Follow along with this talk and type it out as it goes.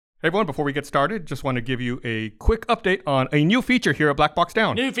Hey everyone, before we get started, just want to give you a quick update on a new feature here at Black Box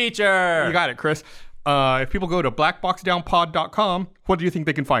Down. New feature! You got it, Chris. If people go to blackboxdownpod.com, what do you think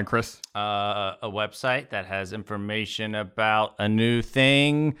they can find, Chris? A website that has information about a new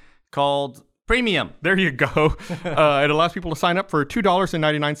thing called Premium. There you go. It allows people to sign up for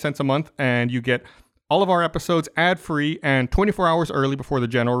 $2.99 a month, and you get all of our episodes ad-free and 24 hours early before the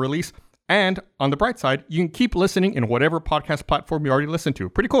general release. And on the bright side, you can keep listening in whatever podcast platform you already listen to.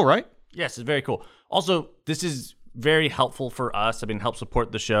 Pretty cool, right? Yes, it's very cool. Also, this is very helpful for us. I mean, it helps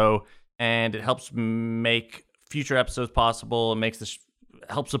support the show, and it helps make future episodes possible. It makes this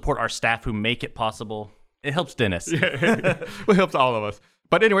helps support our staff who make it possible. It helps Dennis. Yeah, it helps all of us.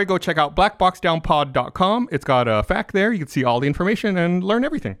 But anyway, go check out blackboxdownpod.com. It's got a fact there. You can see all the information and learn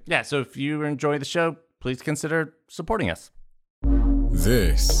everything. Yeah, so if you enjoy the show, please consider supporting us.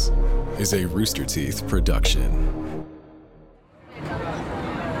 This is a Rooster Teeth production.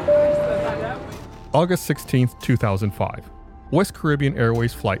 August 16th, 2005. West Caribbean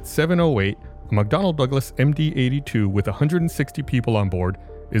Airways Flight 708, a McDonnell Douglas MD-82 with 160 people on board,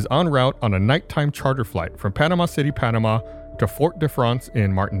 is en route on a nighttime charter flight from Panama City, Panama to Fort de France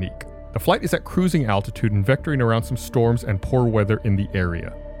in Martinique. The flight is at cruising altitude and vectoring around some storms and poor weather in the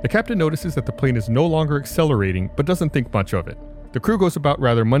area. The captain notices that the plane is no longer accelerating, but doesn't think much of it. The crew goes about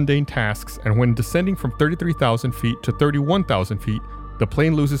rather mundane tasks, and when descending from 33,000 feet to 31,000 feet, the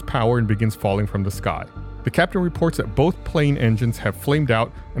plane loses power and begins falling from the sky. The captain reports that both plane engines have flamed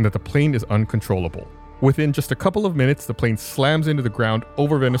out and that the plane is uncontrollable. Within just a couple of minutes, the plane slams into the ground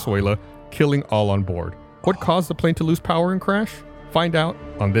over Venezuela, killing all on board. What caused the plane to lose power and crash? Find out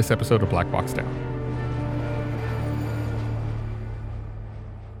on this episode of Black Box Down.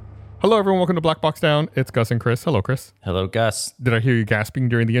 Hello everyone, welcome to Black Box Down. It's Gus and Chris. Hello, Chris. Hello, Gus. Did I hear you gasping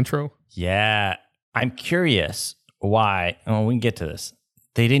during the intro? Yeah, I'm curious why. Oh, we can get to this.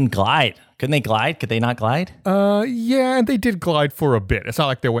 They didn't glide. Couldn't they glide? Could they not glide? Yeah, and they did glide for a bit. It's not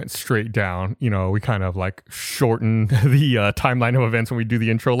like they went straight down. You know, we kind of like shorten the timeline of events when we do the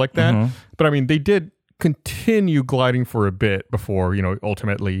intro like that. Mm-hmm. But I mean, they did continue gliding for a bit before, you know,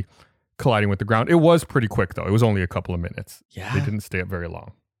 ultimately colliding with the ground. It was pretty quick though. It was only a couple of minutes. Yeah. They didn't stay up very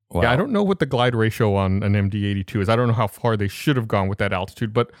long. Wow. Yeah, I don't know what the glide ratio on an MD-82 is. I don't know how far they should have gone with that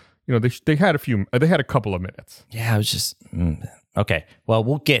altitude, but you know, they had a couple of minutes. Yeah, it was just okay. Well,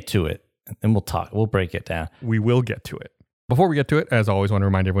 we'll get to it and we'll talk. We'll break it down. We will get to it. Before we get to it, as always, I want to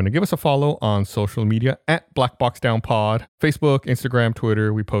remind everyone to give us a follow on social media at Black Box Down Pod, Facebook, Instagram,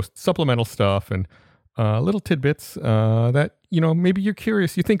 Twitter. We post supplemental stuff and little tidbits that, you know, maybe you're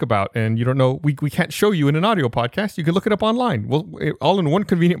curious, you think about, and you don't know. We can't show you in an audio podcast. You can look it up online. All in one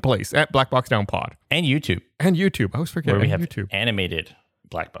convenient place at Black Box Down Pod. And YouTube. I always forget. Where we have YouTube. Animated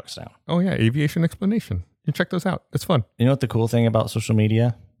Black Box Down. Oh, yeah. Aviation explanation. You check those out. It's fun. You know what the cool thing about social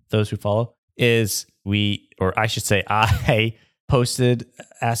media, those who follow, is I posted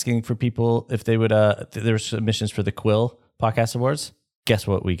asking for people if they would, there were submissions for the Quill Podcast Awards. Guess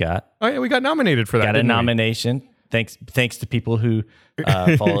what we got? Oh, yeah. We got nominated for that. Got a nomination. Thanks to people who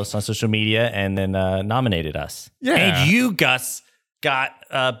follow us on social media and then nominated us. Yeah. And you, Gus, got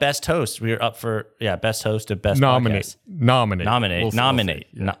best host. We were up for best host and best podcast. Nominated.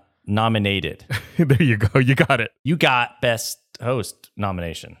 There you go. You got it. You got best host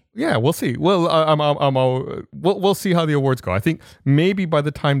nomination. Yeah, we'll see. Well, we'll see how the awards go. I think maybe by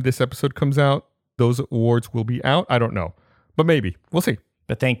the time this episode comes out, those awards will be out. I don't know, but maybe we'll see.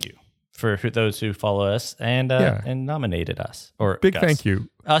 But thank you for those who follow us and nominated us. Or big Gus. Thank you.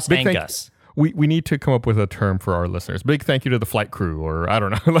 Us big and Gus. We need to come up with a term for our listeners. Big thank you to the flight crew, or I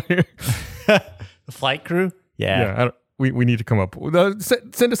don't know. The flight crew? Yeah. We need to come up.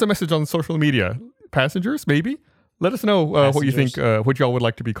 Send us a message on social media. Passengers, maybe? Let us know what you think, what y'all would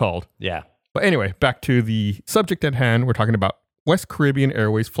like to be called. Yeah. But anyway, back to the subject at hand. We're talking about West Caribbean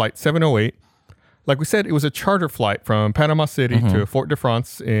Airways Flight 708. Like we said, it was a charter flight from Panama City to Fort de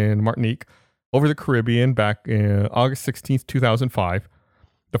France in Martinique over the Caribbean back in August 16th, 2005.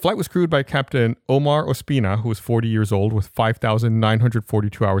 The flight was crewed by Captain Omar Ospina, who was 40 years old with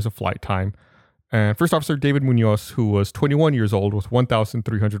 5,942 hours of flight time, and First Officer David Munoz, who was 21 years old with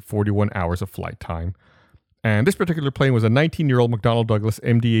 1,341 hours of flight time. And this particular plane was a 19-year-old McDonnell Douglas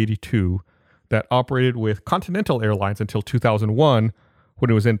MD-82 that operated with Continental Airlines until 2001, when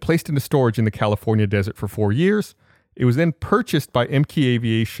it was then placed into storage in the California desert for 4 years. It was then purchased by MK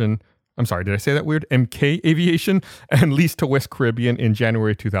Aviation. I'm sorry, did I say that weird? MK Aviation, and leased to West Caribbean in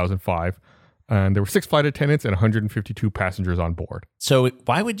January 2005. And there were 6 flight attendants and 152 passengers on board. So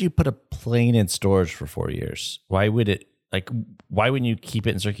why would you put a plane in storage for 4 years? Why wouldn't you keep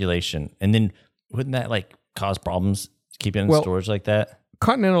it in circulation? And then wouldn't that cause problems keeping it in storage like that?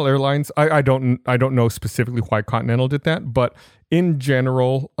 Continental Airlines, I don't know specifically why Continental did that, but in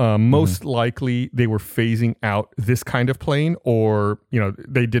general, most likely they were phasing out this kind of plane, or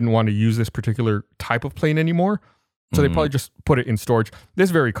they didn't want to use this particular type of plane anymore. So they probably just put it in storage. This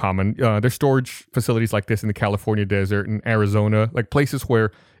is very common. There's storage facilities like this in the California desert and Arizona, like places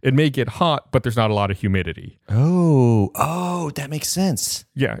where it may get hot, but there's not a lot of humidity. Oh, that makes sense.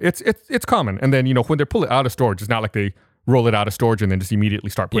 Yeah, it's common. And then, when they pull it out of storage, it's not like they roll it out of storage and then just immediately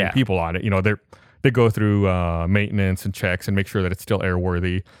start putting people on it. They go through maintenance and checks and make sure that it's still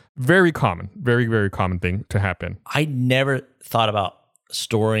airworthy. Very common, very, very common thing to happen. I never thought about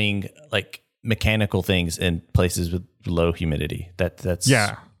storing like mechanical things in places with low humidity. That's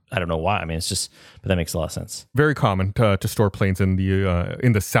I don't know why. I mean, it's just, but that makes a lot of sense. Very common to store planes in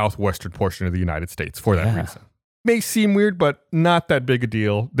the southwestern portion of the United States for that reason. May seem weird, but not that big a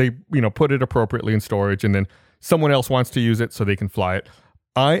deal. They put it appropriately in storage, and then someone else wants to use it so they can fly it.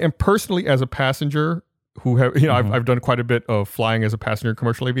 I am personally, as a passenger who have I've done quite a bit of flying as a passenger in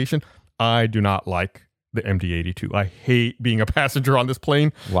commercial aviation. I do not like the MD-82. I hate being a passenger on this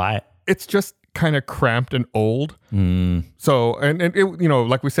plane. Why? It's just kind of cramped and old. So, and it,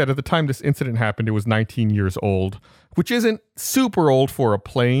 like we said, at the time this incident happened, it was 19 years old, which isn't super old for a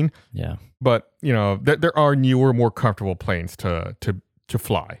plane. Yeah. But, there are newer, more comfortable planes to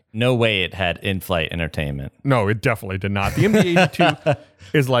fly. No way it had in-flight entertainment. No, it definitely did not. The MD-82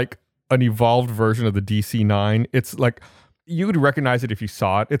 is like an evolved version of the DC-9. It's like, you would recognize it if you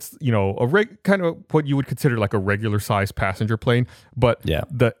saw it. It's, kind of what you would consider like a regular size passenger plane, but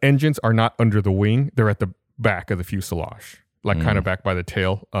the engines are not under the wing. They're at the back of the fuselage, like kind of back by the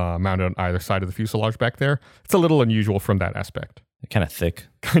tail, mounted on either side of the fuselage back there. It's a little unusual from that aspect. Kind of thick.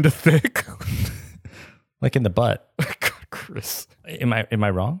 Kind of thick. Like in the butt. God, Chris. Am I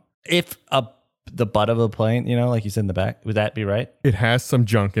wrong? If the butt of a plane, like you said in the back, would that be right? It has some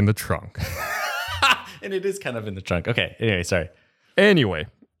junk in the trunk. And it is kind of in the trunk. Okay. Anyway, sorry. Anyway,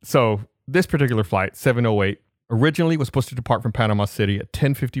 so this particular flight, 708, originally was supposed to depart from Panama City at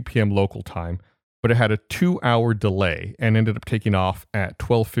 10:50 p.m. local time, but it had a 2-hour delay and ended up taking off at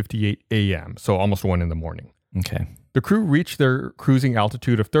 12:58 a.m., so almost 1 in the morning. Okay. The crew reached their cruising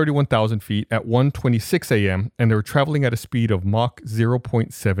altitude of 31,000 feet at 1:26 a.m., and they were traveling at a speed of Mach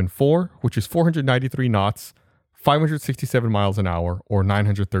 0.74, which is 493 knots, 567 miles an hour, or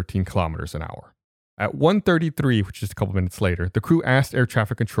 913 kilometers an hour. At 1:33, which is a couple minutes later, the crew asked air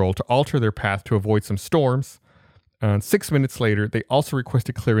traffic control to alter their path to avoid some storms. And 6 minutes later, they also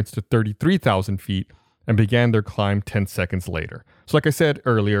requested clearance to 33,000 feet and began their climb 10 seconds later. So like I said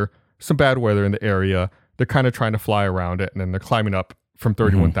earlier, some bad weather in the area. They're kind of trying to fly around it, and then they're climbing up from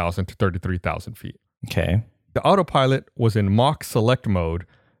 31,000 to 33,000 feet. Okay. The autopilot was in Mach select mode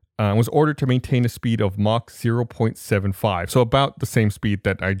and was ordered to maintain a speed of Mach 0.75, so about the same speed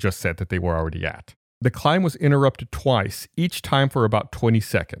that I just said that they were already at. The climb was interrupted twice, each time for about 20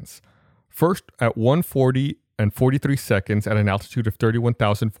 seconds. First at 1:40 and 43 seconds at an altitude of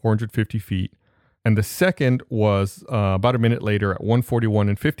 31,450 feet, and the second was about a minute later at 1:41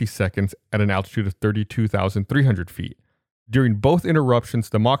 and 50 seconds at an altitude of 32,300 feet. During both interruptions,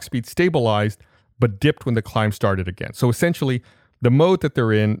 the Mach speed stabilized, but dipped when the climb started again. So essentially, the mode that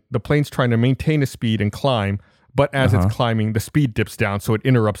they're in, the plane's trying to maintain a speed and climb, but as it's climbing, the speed dips down, so it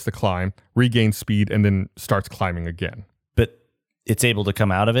interrupts the climb, regains speed, and then starts climbing again. But it's able to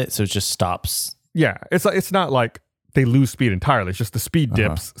come out of it, so it just stops. Yeah, it's not like they lose speed entirely. It's just the speed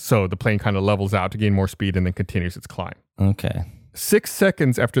dips, so the plane kind of levels out to gain more speed and then continues its climb. Okay. 6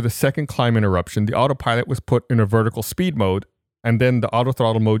 seconds after the second climb interruption, the autopilot was put in a vertical speed mode, and then the auto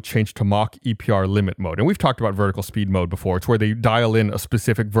throttle mode changed to Mach EPR limit mode. And we've talked about vertical speed mode before. It's where they dial in a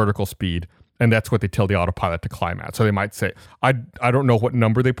specific vertical speed, and that's what they tell the autopilot to climb at. So they might say, I don't know what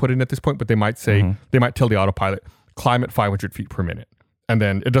number they put in at this point, but they might say, they might tell the autopilot, climb at 500 feet per minute. And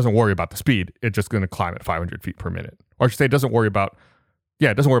then it doesn't worry about the speed. It's just going to climb at 500 feet per minute. Or I should say it doesn't worry about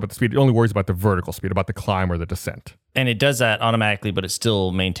the speed. It only worries about the vertical speed, about the climb or the descent. And it does that automatically, but it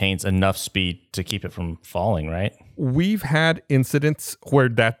still maintains enough speed to keep it from falling, right? We've had incidents where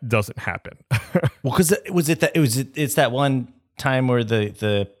that doesn't happen. Well, because it's that one time where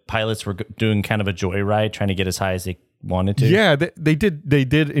the pilots were doing kind of a joyride, trying to get as high as they wanted to. Yeah, they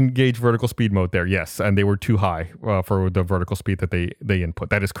did engage vertical speed mode there, yes, and they were too high for the vertical speed that they input.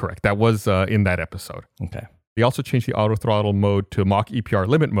 That is correct. That was in that episode. Okay. They also changed the auto throttle mode to Mach EPR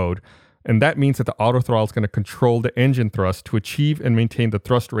limit mode, and that means that the auto throttle is going to control the engine thrust to achieve and maintain the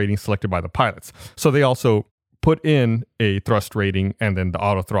thrust rating selected by the pilots. So they also put in a thrust rating, and then the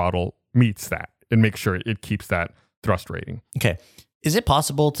auto throttle meets that and makes sure it keeps that thrust rating. Okay. Is it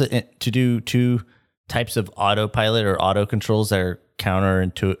possible to do two types of autopilot or auto controls that are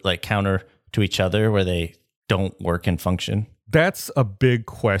counter to each other where they don't work and function? That's a big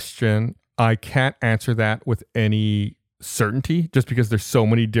question. I can't answer that with any certainty just because there's so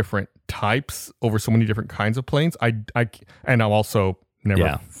many different types over so many different kinds of planes. And I'm also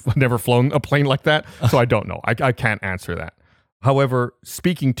never flown a plane like that, so I don't know. I can't answer that. However,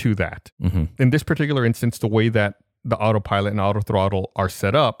 speaking to that, in this particular instance, the way that the autopilot and auto throttle are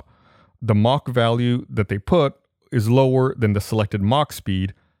set up, the Mach value that they put is lower than the selected Mach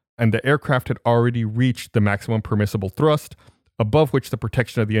speed, and the aircraft had already reached the maximum permissible thrust, above which the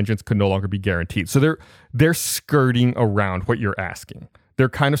protection of the engines could no longer be guaranteed. So they're skirting around what you're asking. They're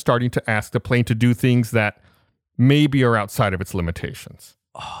kind of starting to ask the plane to do things that maybe are outside of its limitations.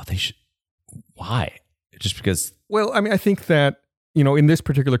 Oh, they should. Why? Just because? Well, I mean, I think that, in this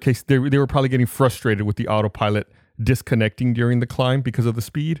particular case, they were probably getting frustrated with the autopilot disconnecting during the climb because of the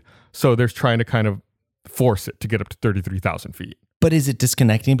speed. So they're trying to kind of force it to get up to 33,000 feet. But is it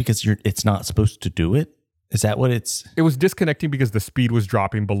disconnecting because it's not supposed to do it? Is that what it's? It was disconnecting because the speed was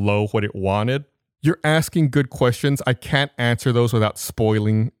dropping below what it wanted. You're asking good questions. I can't answer those without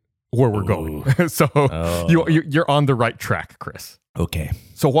spoiling where we're going. So you're on the right track, Chris. Okay.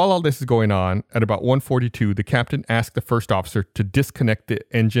 So while all this is going on, at about 1:42, the captain asked the first officer to disconnect the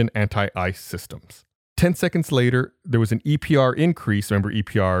engine anti-ice systems. 10 seconds later, there was an EPR increase. Remember,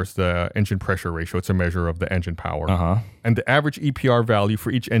 EPR is the engine pressure ratio. It's a measure of the engine power. And the average EPR value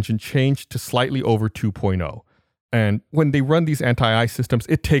for each engine changed to slightly over 2.0. And when they run these anti-ice systems,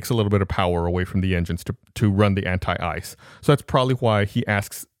 it takes a little bit of power away from the engines to run the anti-ice. So that's probably why he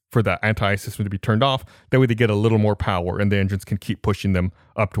asks for the anti-ice system to be turned off. That way they get a little more power and the engines can keep pushing them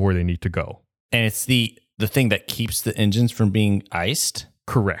up to where they need to go. And it's the thing that keeps the engines from being iced?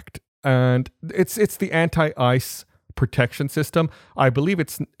 Correct. And it's the anti-ice protection system. I believe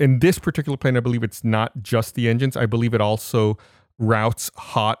it's, in this particular plane, I believe it's not just the engines. I believe it also routes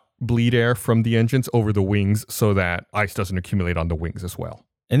hot bleed air from the engines over the wings so that ice doesn't accumulate on the wings as well.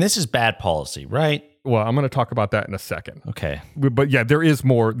 And this is bad policy, right? Well, I'm going to talk about that in a second. Okay. But yeah, there is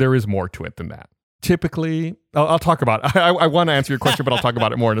more to it than that. Typically, I'll talk about, I want to answer your question, but I'll talk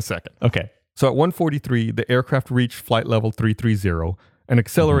about it more in a second. Okay. So at 1:43, the aircraft reached flight level 330 and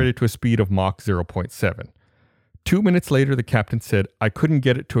accelerated to a speed of Mach 0.7. 2 minutes later, the captain said, "I couldn't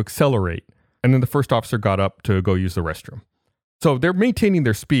get it to accelerate." And then the first officer got up to go use the restroom. So they're maintaining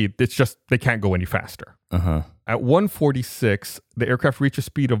their speed. It's just they can't go any faster. At 1:46, the aircraft reached a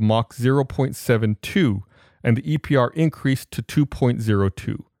speed of Mach 0.72 and the EPR increased to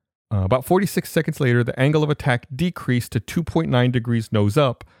 2.02. About 46 seconds later, the angle of attack decreased to 2.9 degrees nose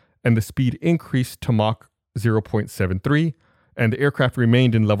up and the speed increased to Mach 0.73. And the aircraft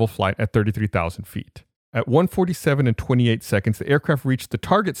remained in level flight at 33,000 feet. At 1:47 and 28 seconds, the aircraft reached the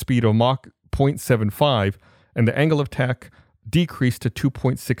target speed of Mach 0.75, and the angle of attack decreased to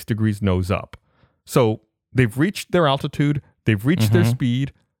 2.6 degrees nose up. So they've reached their altitude, they've reached their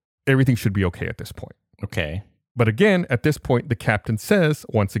speed, everything should be okay at this point. Okay. But again, at this point, the captain says,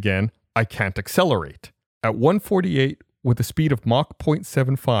 once again, "I can't accelerate." At 1:48, with a speed of Mach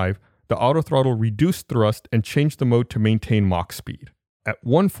 0.75, the auto throttle reduced thrust and changed the mode to maintain Mach speed. At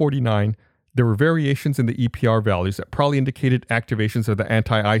 1:49, there were variations in the EPR values that probably indicated activations of the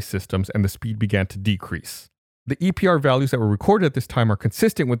anti-ice systems and the speed began to decrease. The EPR values that were recorded at this time are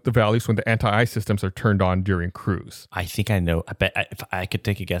consistent with the values when the anti-ice systems are turned on during cruise. I think I know. I bet if I could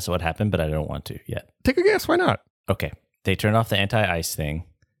take a guess at what happened, but I don't want to yet. Take a guess, why not? Okay. They turned off the anti-ice thing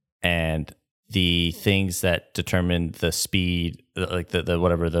and the things that determine the speed, like the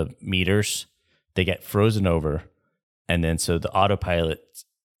whatever the meters, they get frozen over, and then so the autopilots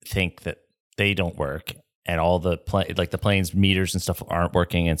think that they don't work, and all the the plane's meters and stuff aren't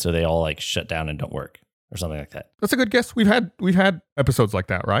working, and so they all like shut down and don't work or something like that. That's a good guess. We've had episodes like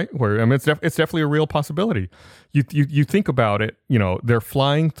that, right? Where it's definitely a real possibility. You think about it. They're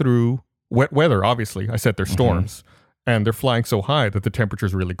flying through wet weather. Obviously, I said they're storms. And they're flying so high that the temperature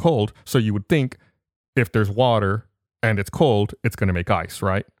is really cold. So you would think if there's water and it's cold, it's going to make ice,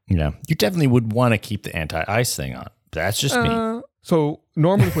 right? Yeah. You definitely would want to keep the anti-ice thing on. That's just me. So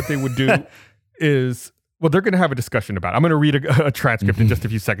normally what they would do is, well, they're going to have a discussion about it. I'm going to read a transcript in just a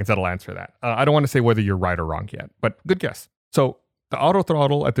few seconds that'll answer that. I don't want to say whether you're right or wrong yet, but good guess. So the auto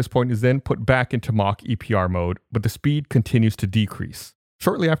throttle at this point is then put back into Mach EPR mode, but the speed continues to decrease.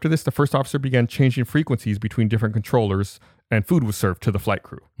 Shortly after this, the first officer began changing frequencies between different controllers, and food was served to the flight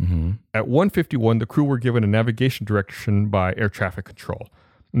crew. At 1:51, the crew were given a navigation direction by air traffic control.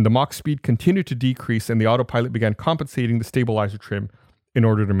 And the Mach speed continued to decrease, and the autopilot began compensating the stabilizer trim in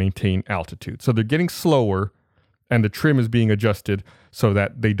order to maintain altitude. So they're getting slower, and the trim is being adjusted so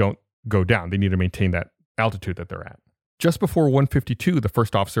that they don't go down. They need to maintain that altitude that they're at. Just before 1:52, the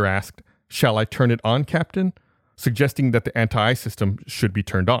first officer asked, "Shall I turn it on, Captain?" suggesting that the anti-ice system should be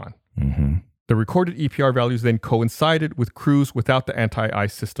turned on. Mm-hmm. The recorded EPR values then coincided with crews without the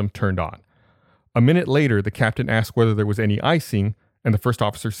anti-ice system turned on. A minute later, the captain asked whether there was any icing, and the first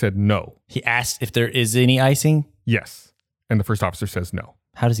officer said no. He asked if there is any icing? Yes. And the first officer says no.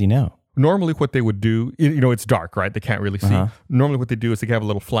 How does he know? Normally what they would do, it's dark, right? They can't really see. Normally what they do is they have a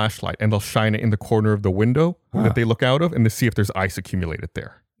little flashlight and they'll shine it in the corner of the window that they look out of and to see if there's ice accumulated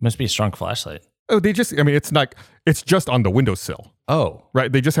there. Must be a strong flashlight. Oh, it's just on the windowsill. Oh. Right?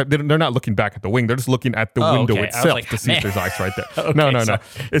 They're not looking back at the wing. They're just looking at the window okay. itself to see if there's ice right there. Okay, No. sorry.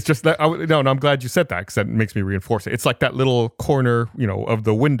 It's just that, I'm glad you said that because that makes me reinforce it. It's like that little corner, of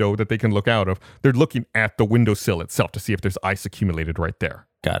the window that they can look out of. They're looking at the windowsill itself to see if there's ice accumulated right there.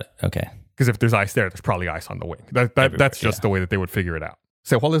 Got it. Okay. Because if there's ice there, there's probably ice on the wing. That's just the way that they would figure it out.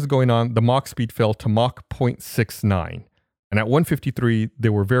 So while this is going on, the Mach speed fell to Mach 0.69. And at 1:53,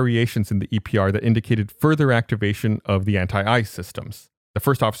 there were variations in the EPR that indicated further activation of the anti-ice systems. The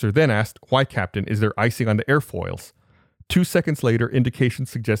first officer then asked, "Why, Captain, is there icing on the airfoils?" 2 seconds later, indications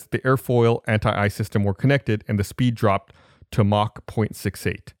suggest that the airfoil anti-ice system were connected and the speed dropped to Mach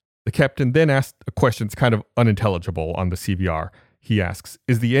 0.68. The captain then asked a question that's kind of unintelligible on the CVR. He asks,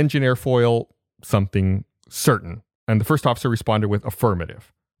 "Is the engine airfoil something certain?" And the first officer responded with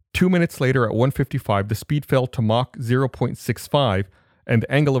affirmative. 2 minutes later at 1:55, the speed fell to Mach 0.65 and the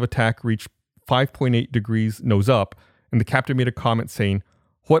angle of attack reached 5.8 degrees nose up, and the captain made a comment saying,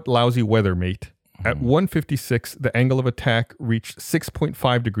 "What lousy weather, mate." At 1:56, the angle of attack reached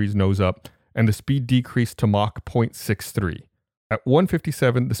 6.5 degrees nose up, and the speed decreased to Mach 0.63. At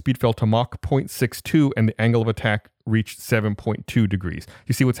 1:57, the speed fell to Mach 0.62, and the angle of attack reached 7.2 degrees.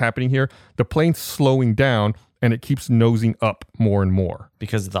 You see what's happening here? The plane's slowing down, and it keeps nosing up more and more.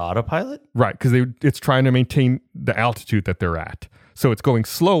 Because of the autopilot? Right, because it's trying to maintain the altitude that they're at. So it's going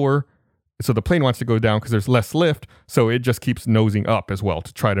slower, so the plane wants to go down because there's less lift, so it just keeps nosing up as well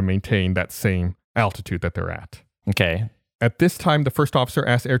to try to maintain that same altitude that they're at. Okay. At this time, the first officer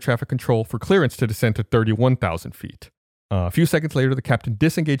asked air traffic control for clearance to descend to 31,000 feet. A few seconds later, the captain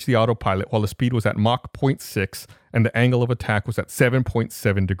disengaged the autopilot while the speed was at Mach 0.6 and the angle of attack was at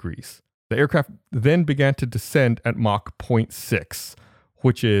 7.7 degrees. The aircraft then began to descend at Mach 0.6,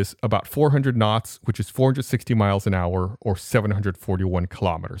 which is about 400 knots, which is 460 miles an hour or 741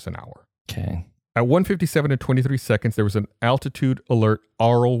 kilometers an hour. Okay. At 1:57 and 23 seconds, there was an altitude alert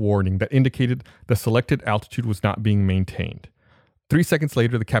aural warning that indicated the selected altitude was not being maintained. 3 seconds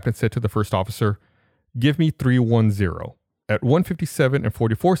later, the captain said to the first officer, "Give me 310. At 1:57 and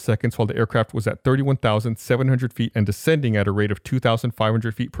 44 seconds, while the aircraft was at 31,700 feet and descending at a rate of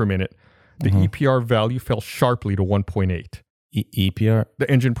 2,500 feet per minute, the EPR value fell sharply to 1.8. EPR?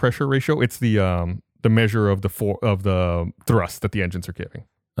 The engine pressure ratio, it's the measure of the thrust that the engines are giving.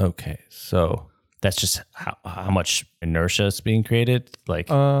 Okay, so that's just how much inertia is being created? Like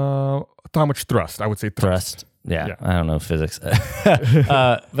how much thrust? I would say thrust. Yeah, I don't know physics.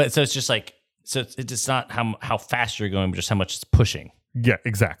 But so it's just like, so it's not how fast you're going, but just how much it's pushing. Yeah,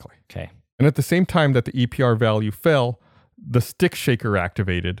 exactly. Okay. And at the same time that the EPR value fell, the stick shaker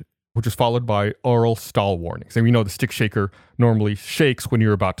activated, which is followed by aural stall warnings. And we know the stick shaker normally shakes when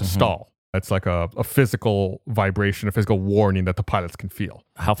you're about to stall. That's like a physical vibration, a physical warning that the pilots can feel.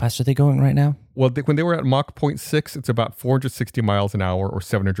 How fast are they going right now? Well, when they were at Mach 0.6, it's about 460 miles an hour or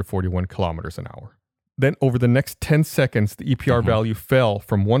 741 kilometers an hour. Then over the next 10 seconds, the EPR value fell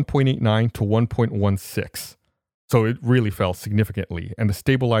from 1.89 to 1.16. So it really fell significantly, and the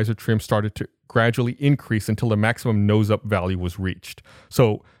stabilizer trim started to gradually increase until the maximum nose-up value was reached.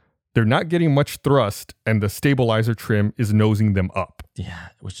 So they're not getting much thrust, and the stabilizer trim is nosing them up. Yeah,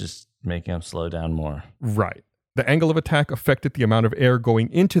 which is making them slow down more. Right. The angle of attack affected the amount of air going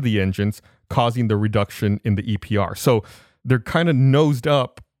into the engines, causing the reduction in the EPR. So they're kind of nosed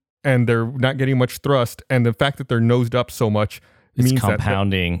up, and they're not getting much thrust, and the fact that they're nosed up so much means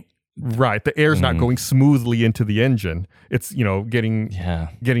compounding. Right. The air's not going smoothly into the engine. It's, getting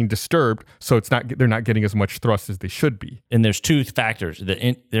disturbed. So they're not getting as much thrust as they should be. And there's two factors.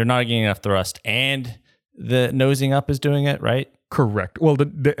 They're not getting enough thrust and the nosing up is doing it, right? Correct. Well,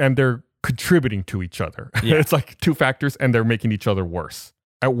 and they're contributing to each other. Yeah. It's like two factors and they're making each other worse.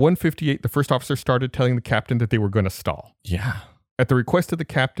 At 1:58, the first officer started telling the captain that they were going to stall. Yeah. At the request of the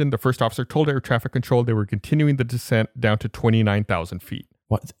captain, the first officer told air traffic control they were continuing the descent down to 29,000 feet.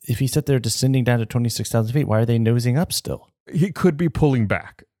 What if he said they're descending down to 26,000 feet? Why are they nosing up still? He could be pulling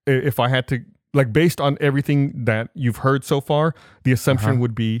back. If I had to, based on everything that you've heard so far, the assumption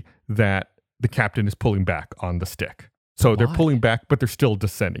would be that the captain is pulling back on the stick. So they're pulling back, but they're still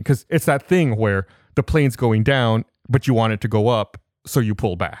descending. Because it's that thing where the plane's going down, but you want it to go up, so you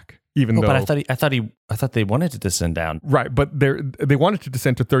pull back. Even though, but I thought they wanted to descend down. Right, but they wanted to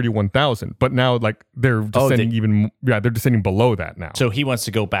descend to 31,000, but now like they're descending they're descending below that now. So he wants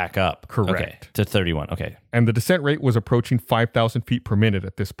to go back up. Correct. Okay, to 31. Okay. And the descent rate was approaching 5,000 feet per minute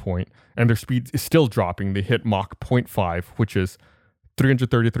at this point, and their speed is still dropping. They hit Mach 0.5, which is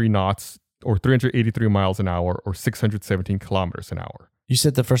 333 knots or 383 miles an hour or 617 kilometers an hour. You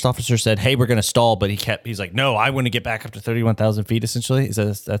said the first officer said, "Hey, we're going to stall," but he's like, "No, I want to get back up to 31,000 feet." Essentially,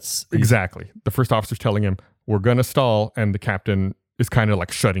 that's exactly the first officer's telling him we're going to stall, and the captain is kind of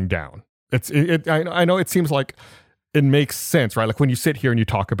like shutting down. I know it seems like it makes sense, right? Like when you sit here and you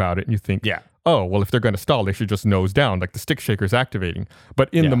talk about it and you think, oh, well, if they're going to stall, they should just nose down, like the stick shaker's activating. But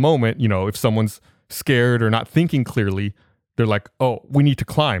in the moment, if someone's scared or not thinking clearly, they're like, oh, we need to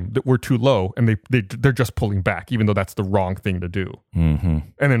climb, that we're too low, and they're just pulling back, even though that's the wrong thing to do. Mm-hmm.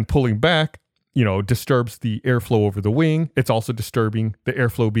 And then pulling back, disturbs the airflow over the wing. It's also disturbing the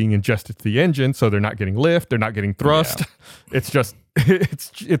airflow being ingested to the engine, so they're not getting lift, they're not getting thrust. Yeah. It's just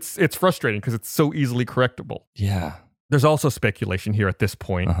it's frustrating because it's so easily correctable. Yeah. There's also speculation here at this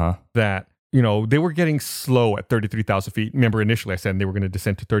point that they were getting slow at 33,000 feet. Remember, initially I said they were going to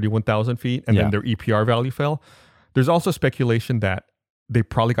descend to 31,000 feet, and then their EPR value fell. There's also speculation that they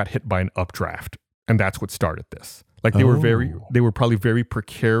probably got hit by an updraft, and that's what started this. Like they were probably very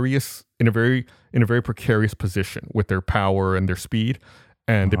precarious, in a very precarious position with their power and their speed,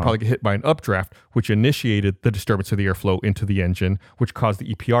 and they probably get hit by an updraft, which initiated the disturbance of the airflow into the engine, which caused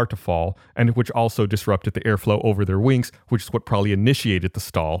the EPR to fall, and which also disrupted the airflow over their wings, which is what probably initiated the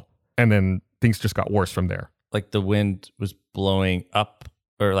stall, and then things just got worse from there. Like the wind was blowing up,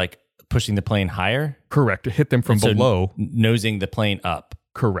 or like pushing the plane higher? Correct. It hit them from below. Nosing the plane up.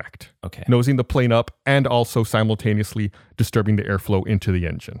 Correct. Okay. Nosing the plane up and also simultaneously disturbing the airflow into the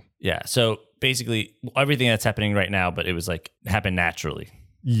engine. Yeah. So basically everything that's happening right now, but it was like happened naturally.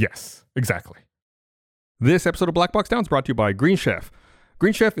 Yes, exactly. This episode of Black Box Down is brought to you by Green Chef.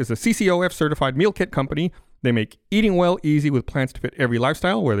 Green Chef is a CCOF certified meal kit company. They make eating well easy with plans to fit every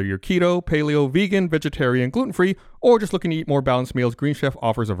lifestyle, whether you're keto, paleo, vegan, vegetarian, gluten-free, or just looking to eat more balanced meals. Green Chef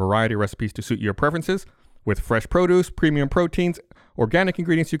offers a variety of recipes to suit your preferences. With fresh produce, premium proteins, organic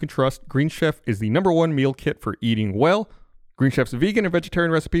ingredients you can trust, Green Chef is the #1 meal kit for eating well. Green Chef's vegan and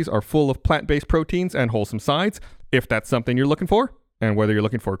vegetarian recipes are full of plant-based proteins and wholesome sides, if that's something you're looking for. And whether you're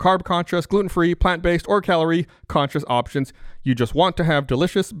looking for carb-conscious, gluten-free, plant-based, or calorie-conscious options, you just want to have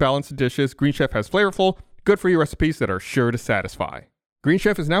delicious, balanced dishes. Green Chef has flavorful, good-for-you recipes that are sure to satisfy. Green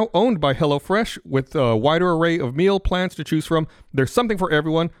Chef is now owned by HelloFresh with a wider array of meal plans to choose from. There's something for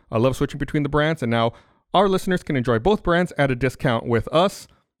everyone. I love switching between the brands, and now our listeners can enjoy both brands at a discount with us.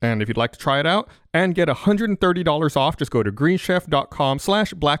 And if you'd like to try it out and get $130 off, just go to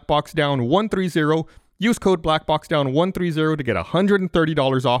greenchef.com/blackboxdown130. Use code blackboxdown130 to get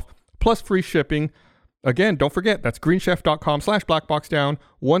 $130 off plus free shipping. Again, don't forget, that's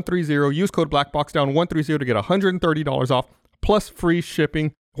greenchef.com/blackboxdown130. Use code blackboxdown130 to get $130 off plus free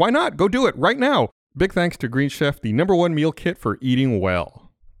shipping. Why not? Go do it right now. Big thanks to Green Chef, the #1 meal kit for eating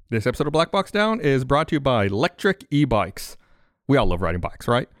well. This episode of Black Box Down is brought to you by Lectric e-bikes. We all love riding bikes,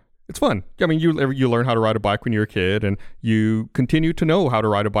 right? It's fun. I mean, you learn how to ride a bike when you're a kid, and you continue to know how to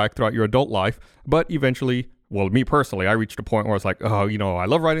ride a bike throughout your adult life. But eventually, well, me personally, I reached a point where I was like, oh, I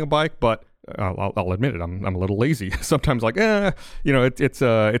love riding a bike, but I'll admit it, I'm a little lazy. Sometimes like, it's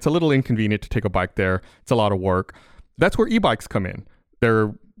a little inconvenient to take a bike there. It's a lot of work. That's where e-bikes come in.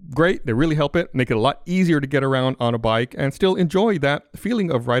 They're great. They really help it, make it a lot easier to get around on a bike and still enjoy that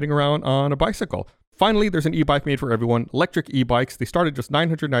feeling of riding around on a bicycle. Finally, there's an e-bike made for everyone. Lectric e-bikes. They start at just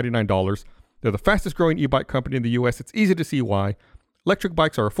 $999. They're the fastest growing e-bike company in the US. It's easy to see why. Electric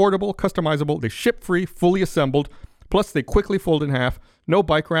bikes are affordable, customizable, they ship free, fully assembled. Plus, they quickly fold in half. No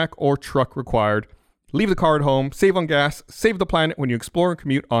bike rack or truck required. Leave the car at home, save on gas, save the planet when you explore and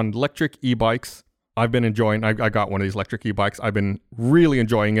commute on electric e-bikes. I've been enjoying, I got one of these electric e-bikes. I've been really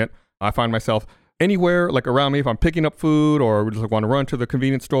enjoying it. I find myself anywhere like around me, if I'm picking up food or just like want to run to the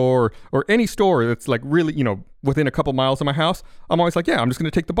convenience store or any store that's like really, within a couple miles of my house, I'm always like, I'm just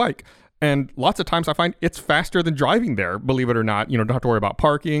going to take the bike. And lots of times I find it's faster than driving there, believe it or not. Don't have to worry about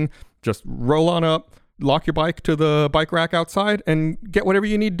parking. Just roll on up, lock your bike to the bike rack outside and get whatever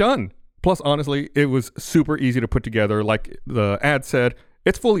you need done. Plus, honestly, it was super easy to put together. Like the ad said,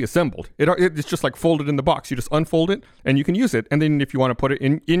 it's fully assembled. It's just like folded in the box. You just unfold it and you can use it. And then if you want to put it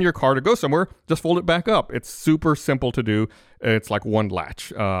in your car to go somewhere, just fold it back up. It's super simple to do. It's like one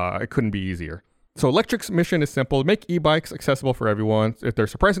latch. It couldn't be easier. So Lectric's mission is simple. Make e-bikes accessible for everyone. If they're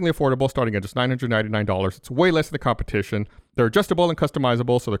surprisingly affordable, starting at just $999. It's way less than the competition. They're adjustable and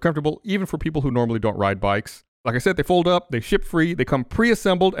customizable, so they're comfortable even for people who normally don't ride bikes. Like I said, they fold up, they ship free, they come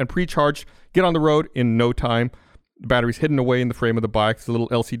pre-assembled and pre-charged, get on the road in no time. The battery's hidden away in the frame of the bike. It's a little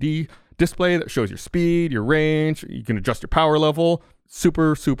LCD display that shows your speed, your range. You can adjust your power level.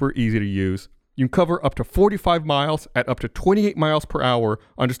 Super, super easy to use. You can cover up to 45 miles at up to 28 miles per hour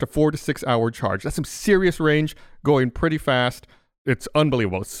on just a 4 to 6 hour charge. That's some serious range, going pretty fast. It's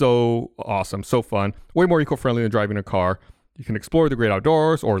unbelievable. It's so awesome, so fun. Way more eco-friendly than driving a car. You can explore the great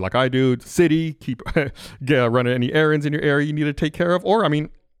outdoors, or like I do, city, keep running any errands in your area you need to take care of. Or, I mean,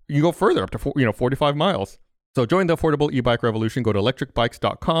 you can go further, up to 45 miles. So join the affordable e-bike revolution. Go to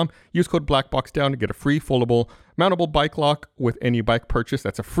electricbikes.com. Use code BlackBoxDown to get a free foldable mountable bike lock with any bike purchase.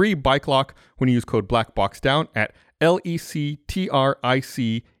 That's a free bike lock when you use code BlackBoxDown at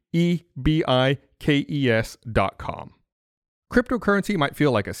LECTRICEBIKES.com. Cryptocurrency might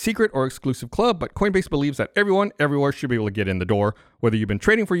feel like a secret or exclusive club, but Coinbase believes that everyone, everywhere should be able to get in the door. Whether you've been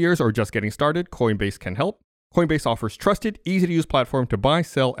trading for years or just getting started, Coinbase can help. Coinbase offers trusted, easy-to-use platform to buy,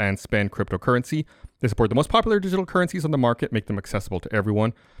 sell, and spend cryptocurrency. They support the most popular digital currencies on the market, make them accessible to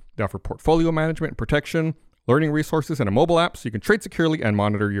everyone. They offer portfolio management and protection, learning resources, and a mobile app so you can trade securely and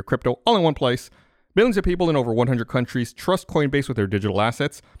monitor your crypto all in one place. Millions of people in over 100 countries trust Coinbase with their digital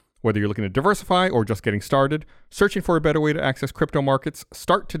assets. Whether you're looking to diversify or just getting started, searching for a better way to access crypto markets,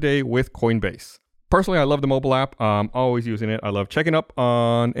 start today with Coinbase. Personally, I love the mobile app. I'm always using it. I love checking up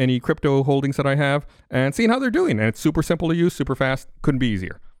on any crypto holdings that I have and seeing how they're doing. And it's super simple to use, super fast. Couldn't be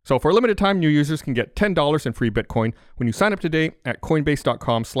easier. So for a limited time, new users can get $10 in free Bitcoin when you sign up today at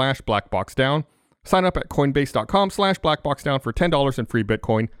coinbase.com/blackboxdown. Sign up at coinbase.com/blackboxdown for $10 in free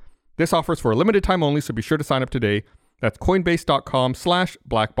Bitcoin. This offer is for a limited time only, so be sure to sign up today. That's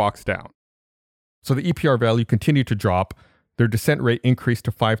coinbase.com/blackboxdown. So the EPR value continued to drop. Their descent rate increased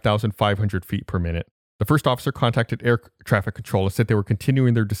to 5,500 feet per minute. The first officer contacted air traffic control and said they were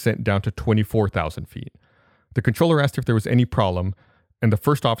continuing their descent down to 24,000 feet. The controller asked if there was any problem, and the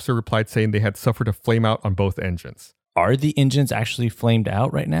first officer replied saying they had suffered a flame out on both engines. Are the engines actually flamed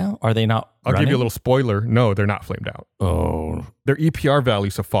out right now? Are they not I'll running? give you a little spoiler. No, they're not flamed out. Oh. Their EPR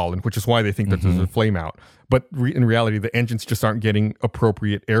values have fallen, which is why they think that there's a flame out. But in reality, the engines just aren't getting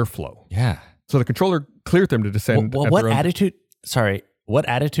appropriate airflow. Yeah. So the controller cleared them to descend. Well, what attitude? Sorry, what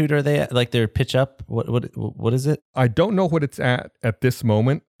attitude are they at? Like their pitch up? What is it? I don't know what it's at this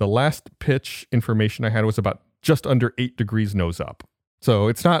moment. The last pitch information I had was about just under 8 degrees nose up. So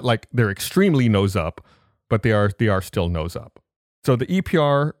it's not like they're extremely nose up, but they are still nose up. So the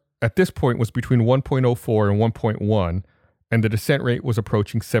EPR at this point was between 1.04 and 1.1, and the descent rate was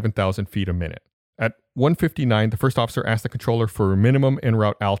approaching 7,000 feet a minute. At 1:59, the first officer asked the controller for minimum en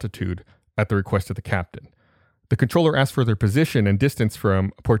route altitude at the request of the captain. The controller asked for their position and distance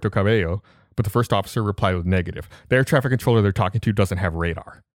from Puerto Cabello, but the first officer replied with negative. The air traffic controller they're talking to doesn't have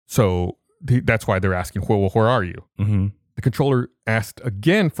radar. So that's why they're asking, well, where are you? Mm-hmm. The controller asked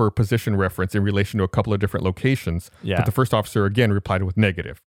again for a position reference in relation to a couple of different locations, but the first officer again replied with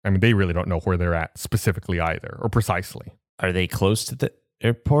negative. I mean, they really don't know where they're at specifically either, or precisely. Are they close to the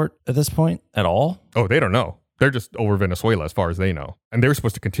airport at this point at all? Oh, they don't know. They're just over Venezuela as far as they know. And they were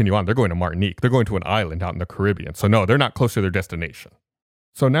supposed to continue on. They're going to Martinique. They're going to an island out in the Caribbean. So no, they're not close to their destination.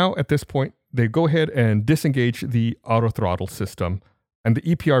 So now at this point, they go ahead and disengage the auto throttle system, and the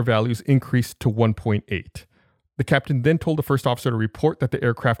EPR values increased to 1.8. The captain then told the first officer to report that the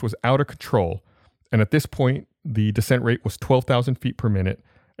aircraft was out of control. And at this point, the descent rate was 12,000 feet per minute,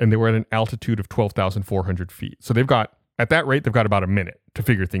 and they were at an altitude of 12,400 feet. So at that rate, they've got about a minute to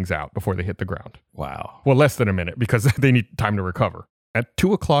figure things out before they hit the ground. Wow. Well, less than a minute because they need time to recover. At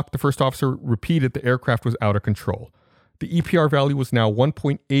 2 o'clock, the first officer repeated the aircraft was out of control. The EPR value was now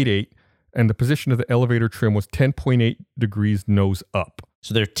 1.88, and the position of the elevator trim was 10.8 degrees nose up.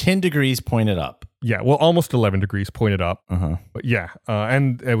 So they're 10 degrees pointed up. Yeah, well, almost 11 degrees pointed up. Uh-huh. But yeah,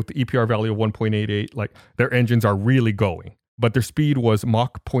 and with the EPR value of 1.88, like their engines are really going. But their speed was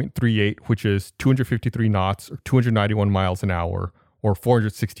Mach 0.38, which is 253 knots, or 291 miles an hour, or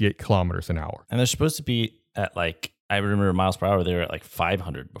 468 kilometers an hour. And they're supposed to be at I remember miles per hour, they were at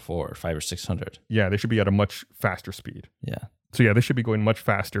 500 before, 500 or 600. Yeah, they should be at a much faster speed. Yeah. So yeah, they should be going much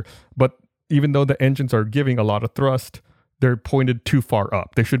faster. But even though the engines are giving a lot of thrust, they're pointed too far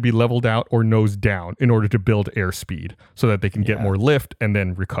up. They should be leveled out or nose down in order to build airspeed so that they can get more lift and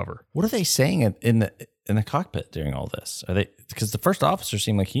then recover. What are they saying in the cockpit during all this? Are they, because the first officer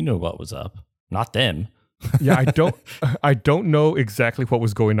seemed like he knew what was up, not them. Yeah, I don't know exactly what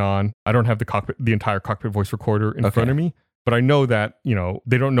was going on. I don't have the entire cockpit voice recorder in front of me, but I know that,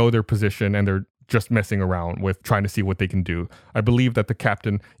 they don't know their position and they're just messing around with trying to see what they can do. I believe that the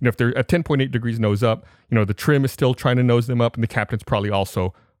captain, if they're at 10.8 degrees nose up, the trim is still trying to nose them up, and the captain's probably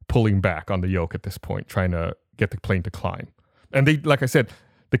also pulling back on the yoke at this point, trying to get the plane to climb. And they, like I said,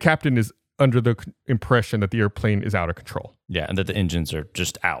 the captain is under the impression that the airplane is out of control. Yeah, and that the engines are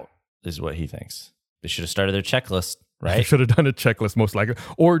just out is what he thinks. They should have started their checklist, They right? should have done a checklist most likely,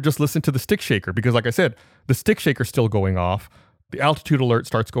 or just listen to the stick shaker, because like I said, the stick shaker's still going off. The altitude alert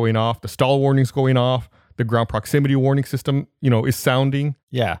starts going off. The stall warning's going off. The ground proximity warning system, is sounding.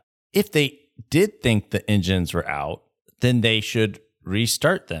 Yeah. If they did think the engines were out, then they should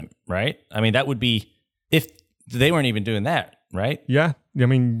restart them, right? I mean, that would be if they weren't even doing that, right? Yeah, I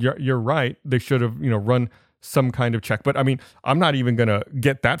mean, you're right. They should have, run some kind of check. But I mean, I'm not even gonna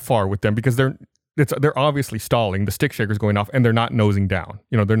get that far with them because they're obviously stalling. The stick shaker's going off, and they're not nosing down.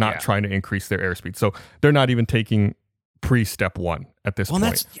 They're not trying to increase their airspeed, so they're not even taking pre-step 1 at this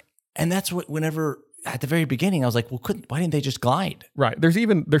point. That's what whenever at the very beginning I was like, well, why didn't they just glide? Right.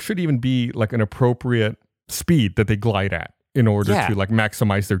 There should even be like an appropriate speed that they glide at in order to like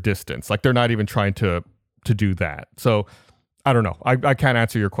maximize their distance. Like they're not even trying to do that. So I don't know. I can't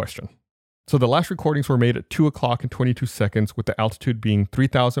answer your question. So the last recordings were made at 2:00 and 22 seconds with the altitude being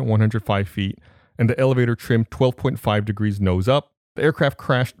 3,105 feet and the elevator trimmed 12.5 degrees nose up. The aircraft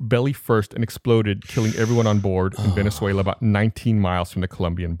crashed belly first and exploded, killing everyone on board in Venezuela about 19 miles from the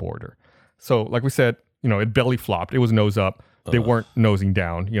Colombian border. So like we said, it belly flopped. It was nose up. They weren't nosing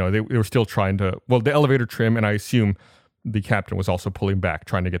down. They were still trying to, the elevator trim, and I assume the captain was also pulling back,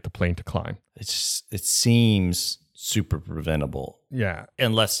 trying to get the plane to climb. It seems super preventable. Yeah.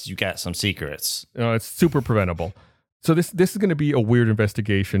 Unless you got some secrets. It's super preventable. So this is going to be a weird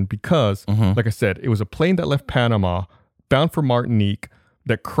investigation because, like I said, it was a plane that left Panama bound for Martinique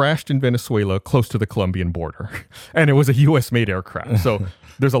that crashed in Venezuela close to the Colombian border. And it was a U.S.-made aircraft. So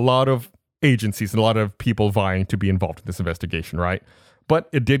there's a lot of agencies and a lot of people vying to be involved in this investigation, right? But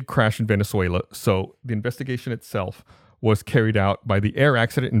it did crash in Venezuela. So the investigation itself was carried out by the Air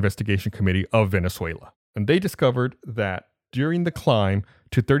Accident Investigation Committee of Venezuela. And they discovered that during the climb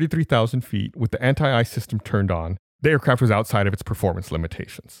to 33,000 feet with the anti-ice system turned on, the aircraft was outside of its performance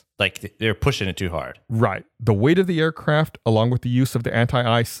limitations. Like they're pushing it too hard. Right. The weight of the aircraft, along with the use of the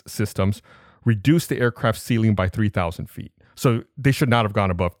anti-ice systems, reduced the aircraft ceiling by 3,000 feet. So they should not have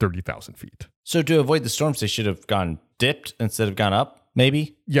gone above 30,000 feet. So to avoid the storms, they should have gone dipped instead of gone up,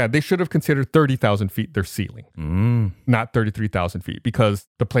 maybe? Yeah, they should have considered 30,000 feet their ceiling, not 33,000 feet, because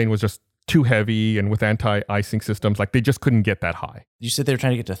the plane was just too heavy, and with anti-icing systems, like they just couldn't get that high. You said they were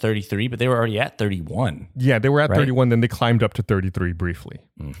trying to get to 33, but they were already at 31. Yeah, they were at 31, then they climbed up to 33 briefly.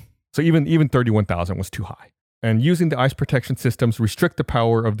 So even 31,000 was too high. And using the ice protection systems restrict the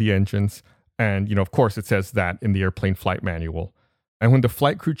power of the engines. And, of course, it says that in the airplane flight manual. And when the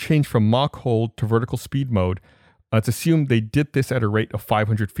flight crew changed from Mach hold to vertical speed mode, it's assumed they did this at a rate of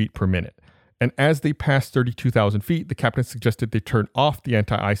 500 feet per minute. And as they passed 32,000 feet, the captain suggested they turn off the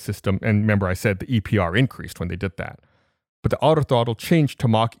anti-ice system. And remember, I said the EPR increased when they did that. But the autothrottle changed to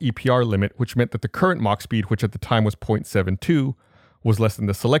Mach EPR limit, which meant that the current Mach speed, which at the time was 0.72, was less than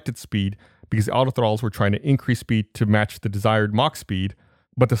the selected speed because the autothrottles were trying to increase speed to match the desired Mach speed,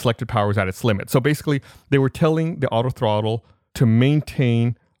 but the selected power was at its limit. So basically, they were telling the autothrottle to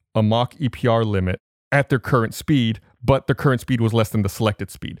maintain a Mach EPR limit at their current speed, but the current speed was less than the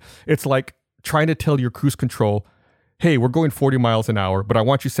selected speed. It's like trying to tell your cruise control, hey, we're going 40 miles an hour, but I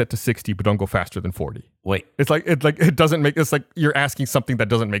want you set to 60, but don't go faster than 40. Wait. It's like you're asking something that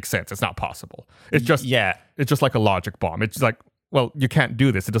doesn't make sense. It's not possible. It's just like a logic bomb. It's like, well, you can't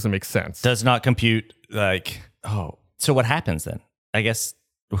do this. It doesn't make sense. Does not compute so what happens then? I guess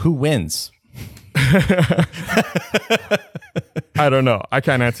who wins? I don't know. I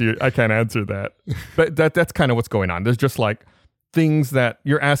can't answer that. But that's kind of what's going on. There's just like things that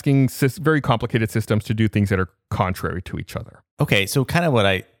you're asking very complicated systems to do things that are contrary to each other. Okay, so kind of what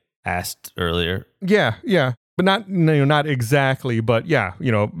I asked earlier. Yeah, but not exactly, but yeah,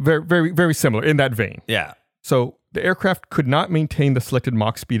 very, very, very similar in that vein. Yeah. So the aircraft could not maintain the selected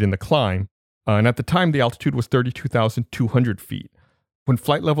Mach speed in the climb, and at the time the altitude was 32,200 feet. When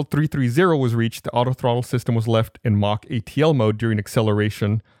flight level 330 was reached, the autothrottle system was left in Mach ATL mode during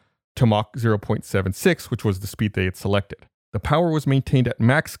acceleration to Mach 0.76, which was the speed they had selected. The power was maintained at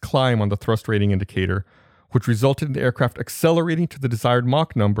max climb on the thrust rating indicator, which resulted in the aircraft accelerating to the desired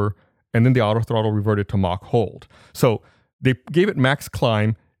Mach number, and then the autothrottle reverted to Mach hold. So they gave it max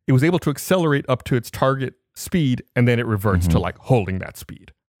climb. It was able to accelerate up to its target speed, and then it reverts to like holding that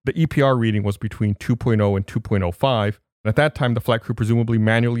speed. The EPR reading was between 2.0 and 2.05. And at that time, the flight crew presumably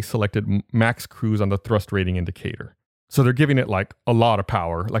manually selected max cruise on the thrust rating indicator. So they're giving it like a lot of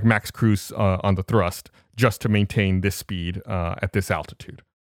power, like max cruise on the thrust, just to maintain this speed at this altitude.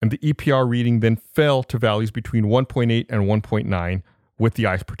 And the EPR reading then fell to values between 1.8 and 1.9 with the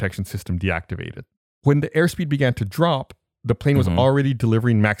ice protection system deactivated. when the airspeed began to drop, the plane was already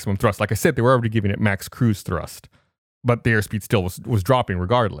delivering maximum thrust. Like I said, they were already giving it max cruise thrust, but the airspeed still was dropping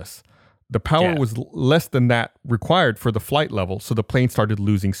regardless. The power was less than that required for the flight level, so the plane started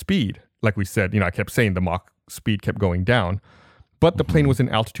losing speed. Like we said, I kept saying the Mach speed kept going down, but the plane was in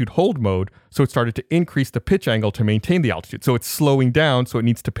altitude hold mode, so it started to increase the pitch angle to maintain the altitude. So it's slowing down, so it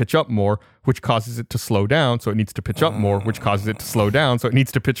needs to pitch up more, which causes it to slow down, so it needs to pitch up more, which causes it to slow down, so it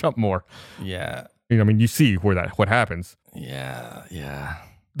needs to pitch up more. Yeah. You see what happens. Yeah.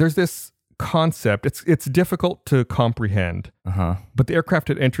 There's this concept. It's difficult to comprehend, but the aircraft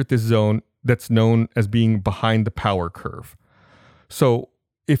had entered this zone that's known as being behind the power curve. So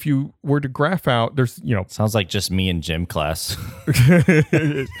if you were to graph out, there's, Sounds like just me in gym class.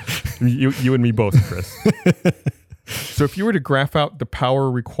 you and me both, Chris. So if you were to graph out the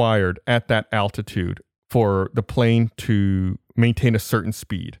power required at that altitude for the plane to maintain a certain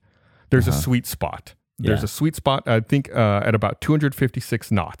speed, there's a sweet spot. There's a sweet spot, I think, at about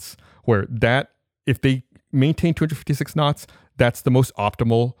 256 knots, where if they maintain 256 knots, that's the most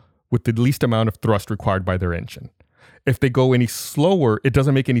optimal with the least amount of thrust required by their engine. If they go any slower, it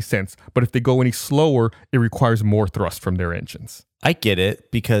doesn't make any sense. But if they go any slower, it requires more thrust from their engines. I get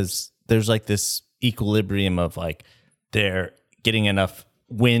it, because there's like this equilibrium of like they're getting enough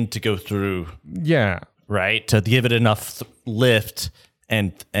wind to go through. Yeah. Right? To give it enough lift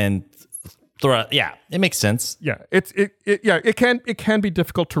and thrust. Yeah, it makes sense. Yeah. It can be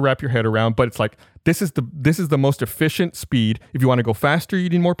difficult to wrap your head around, but it's like this is the most efficient speed. If you want to go faster, you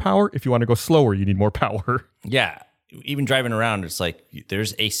need more power. If you want to go slower, you need more power. Yeah. Even driving around, it's like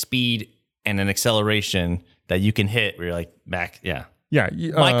there's a speed and an acceleration that you can hit where you're like back. Yeah. Yeah.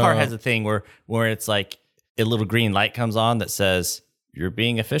 My car has a thing where it's like a little green light comes on that says you're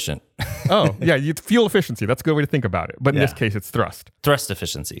being efficient. Oh, yeah. Fuel efficiency. That's a good way to think about it. But in this case, it's thrust. Thrust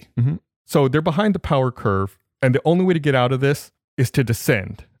efficiency. Mm-hmm. So they're behind the power curve. And the only way to get out of this is to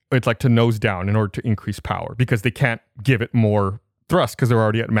descend. It's like to nose down in order to increase power, because they can't give it more thrust because they're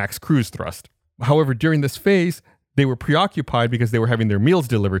already at max cruise thrust. However, during this phase, they were preoccupied because they were having their meals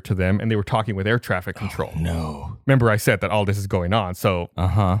delivered to them and they were talking with air traffic control. Oh, no. Remember I said that all this is going on. So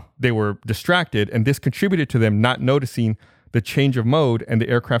they were distracted, and this contributed to them not noticing the change of mode and the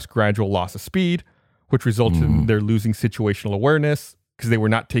aircraft's gradual loss of speed, which resulted in their losing situational awareness because they were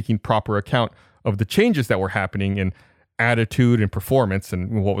not taking proper account of the changes that were happening in attitude and performance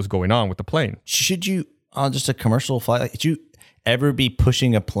and what was going on with the plane. Should you, on just a commercial flight, should you ever be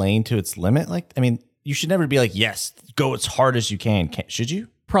pushing a plane to its limit? You should never be like, yes, go as hard as you can. Should you?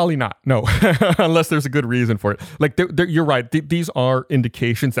 Probably not. No, unless there's a good reason for it. You're right. These are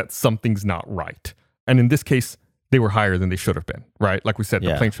indications that something's not right. And in this case, they were higher than they should have been, right? Like we said,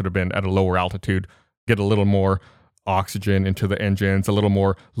 the plane should have been at a lower altitude, get a little more oxygen into the engines, a little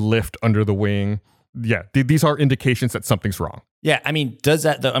more lift under the wing. Yeah, these are indications that something's wrong. Yeah, does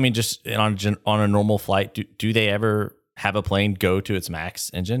that, though? Just on a normal flight, do they ever have a plane go to its max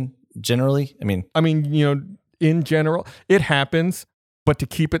engine? Generally, in general, it happens, but to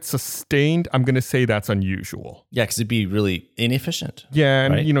keep it sustained, I'm going to say that's unusual. Yeah, because it'd be really inefficient. Yeah,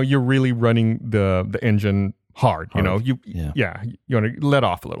 and right? You're really running the engine hard. You want to let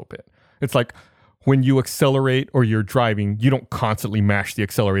off a little bit. It's like when you accelerate or you're driving, you don't constantly mash the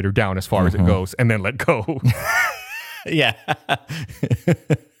accelerator down as far as it goes and then let go. Yeah.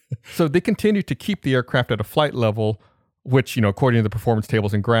 So they continue to keep the aircraft at a flight level, which, according to the performance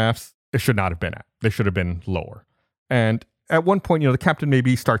tables and graphs, it should not have been at. They should have been lower. And at one point, the captain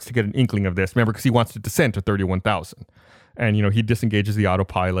maybe starts to get an inkling of this, remember, because he wants to descend to 31,000. And, he disengages the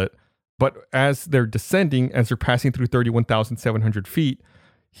autopilot. But as they're descending, as they're passing through 31,700 feet,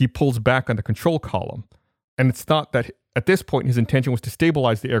 he pulls back on the control column. And it's thought that at this point, his intention was to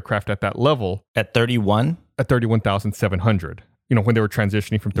stabilize the aircraft at that level. At 31? At 31,700. When they were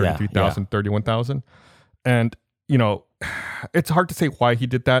transitioning from 33,000 to 31,000. And, it's hard to say why he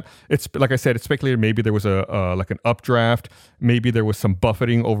did that. It's like I said, it's speculated maybe there was an updraft. Maybe there was some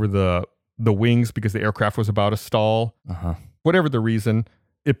buffeting over the wings because the aircraft was about to stall. Whatever the reason,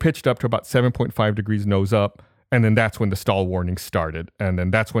 it pitched up to about 7.5 degrees nose up. And then that's when the stall warning started. And then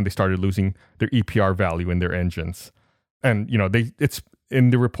that's when they started losing their EPR value in their engines. And, it's in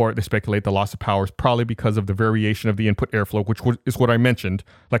the report, they speculate the loss of power is probably because of the variation of the input airflow, which is what I mentioned,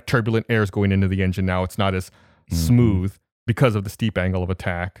 like turbulent air is going into the engine now. It's not as smooth because of the steep angle of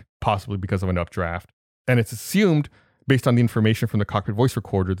attack, possibly because of an updraft. And it's assumed, based on the information from the cockpit voice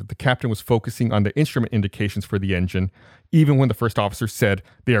recorder, that the captain was focusing on the instrument indications for the engine, even when the first officer said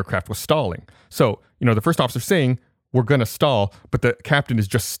the aircraft was stalling. So, the first officer saying, we're going to stall, but the captain is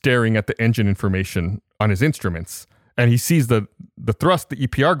just staring at the engine information on his instruments And he sees the thrust, the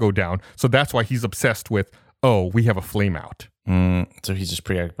EPR go down. So that's why he's obsessed with, oh, we have a flame out. So he's just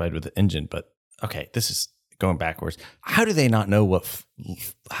preoccupied with the engine. But okay, this is going backwards. How do they not know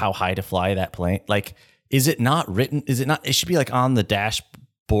how high to fly that plane? Like, is it not written? Is it not? It should be like on the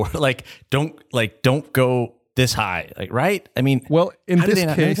dashboard. Like, don't go this high. Like, right? I mean, well, in how do this they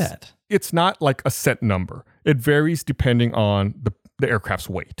not case, know that? It's not like a set number. It varies depending on the aircraft's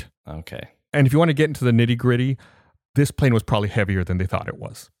weight. Okay. And if you want to get into the nitty gritty, this plane was probably heavier than they thought it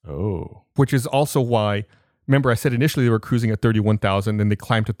was. Oh. Which is also why, remember I said initially they were cruising at 31,000, then they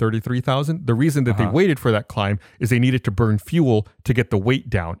climbed to 33,000. The reason that they waited for that climb is they needed to burn fuel to get the weight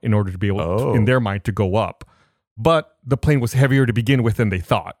down in order to be able, to, in their mind, to go up. But the plane was heavier to begin with than they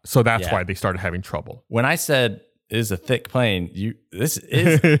thought. So that's why they started having trouble. When I said it is a thick plane, this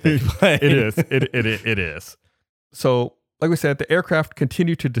is a thick plane. It is. It is. So, like we said, the aircraft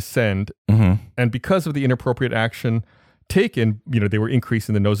continued to descend, and because of the inappropriate action taken, they were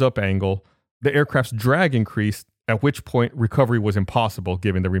increasing the nose-up angle. The aircraft's drag increased, at which point recovery was impossible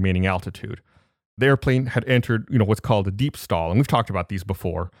given the remaining altitude. The airplane had entered, what's called a deep stall, and we've talked about these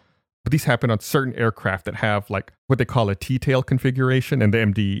before. But these happen on certain aircraft that have like what they call a T-tail configuration, and the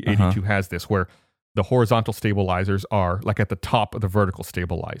MD-82 has this, where the horizontal stabilizers are like at the top of the vertical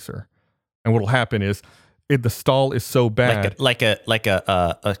stabilizer. And what will happen is, the stall is so bad, like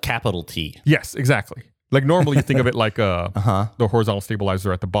a capital T. Yes, exactly. Like normally you think of it like the horizontal stabilizers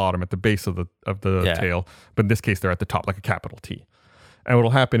are at the bottom, at the base of the tail, but in this case they're at the top, like a capital T. And what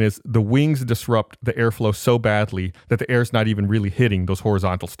will happen is the wings disrupt the airflow so badly that the air's not even really hitting those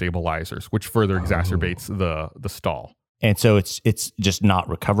horizontal stabilizers, which further exacerbates the stall. And so it's just not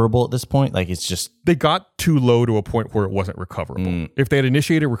recoverable at this point? Like it's just... They got too low to a point where it wasn't recoverable. If they had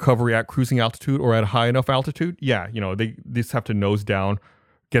initiated recovery at cruising altitude or at a high enough altitude, they just have to nose down,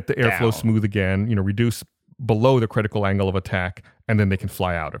 get the airflow smooth again, reduce below the critical angle of attack, and then they can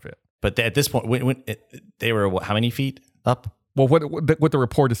fly out of it. But at this point, when they were, how many feet up? Well, what the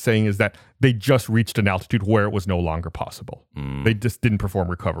report is saying is that they just reached an altitude where it was no longer possible. They just didn't perform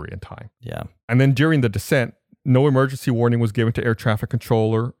recovery in time. Yeah. And then during the descent, no emergency warning was given to air traffic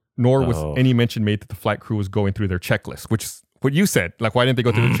controller, nor was any mention made that the flight crew was going through their checklist, which is what you said. Like, why didn't they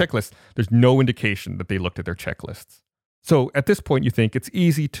go through their checklist? There's no indication that they looked at their checklists. So at this point, you think it's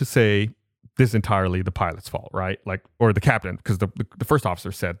easy to say this is entirely the pilot's fault, right? Like, or the captain, because the first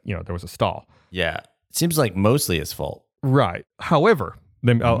officer said, there was a stall. Yeah. It seems like mostly his fault. Right. However,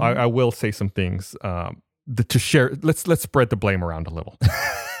 then I will say some things to share. Let's spread the blame around a little.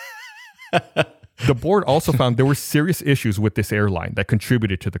 The board also found there were serious issues with this airline that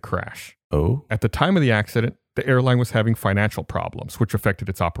contributed to the crash. Oh. At the time of the accident, the airline was having financial problems, which affected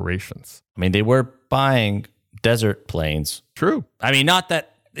its operations. I mean, they were buying desert planes. True. I mean, not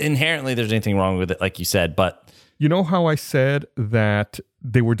that inherently there's anything wrong with it, like you said, but... You know how I said that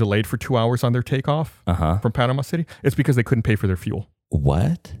they were delayed for 2 hours on their takeoff from Panama City? It's because they couldn't pay for their fuel.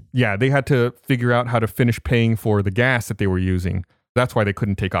 What? Yeah, they had to figure out how to finish paying for the gas that they were using. That's why they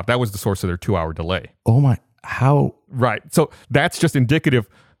couldn't take off. That was the source of their 2 hour delay. Oh my, how? Right. So that's just indicative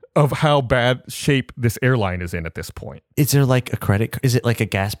of how bad shape this airline is in at this point. Is there like a credit? Is it like a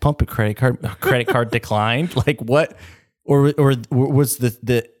gas pump, a credit card declined? Like what? Or was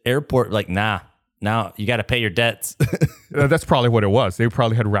the airport like, nah, now you got to pay your debts? That's probably what it was. They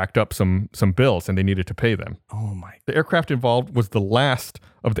probably had racked up some bills and they needed to pay them. Oh my. The aircraft involved was the last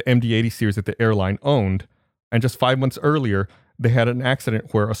of the MD-80 series that the airline owned. And just 5 months earlier, they had an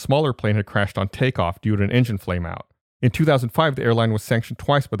accident where a smaller plane had crashed on takeoff due to an engine flame out. In 2005, the airline was sanctioned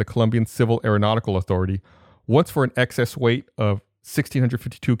twice by the Colombian Civil Aeronautical Authority, once for an excess weight of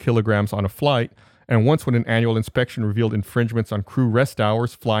 1,652 kilograms on a flight, and once when an annual inspection revealed infringements on crew rest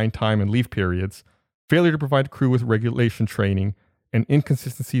hours, flying time, and leave periods, failure to provide crew with regulation training, and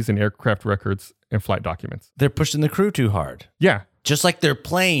inconsistencies in aircraft records and flight documents. They're pushing the crew too hard. Yeah. Just like their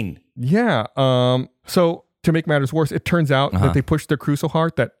plane. Yeah. So to make matters worse, it turns out that they pushed their crew so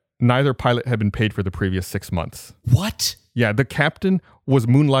hard that neither pilot had been paid for the previous 6 months. What? Yeah, the captain was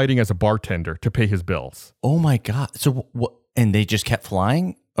moonlighting as a bartender to pay his bills. Oh my God. So what? And they just kept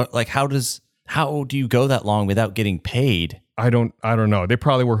flying? Like how do you go that long without getting paid? I don't know. They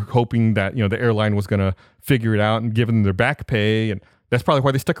probably were hoping that, the airline was going to figure it out and give them their back pay. And that's probably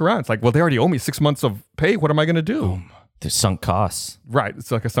why they stuck around. It's like, well, they already owe me 6 months of pay. What am I going to do? There's sunk costs. Right.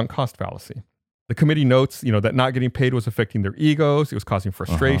 It's like a sunk cost fallacy. The committee notes, that not getting paid was affecting their egos. It was causing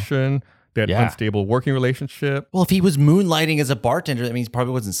frustration. They had an unstable working relationship. Well, if he was moonlighting as a bartender, that means he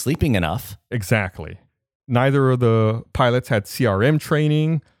probably wasn't sleeping enough. Exactly. Neither of the pilots had CRM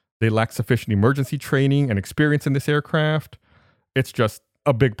training. They lacked sufficient emergency training and experience in this aircraft. It's just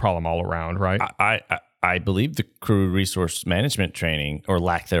a big problem all around, right? I believe the crew resource management training or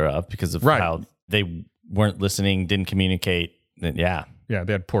lack thereof because of how they weren't listening, didn't communicate. Yeah. Yeah,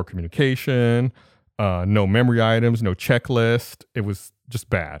 they had poor communication, no memory items, no checklist. It was just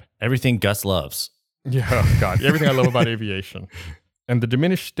bad. Everything Gus loves. Yeah, oh God, everything I love about aviation. And the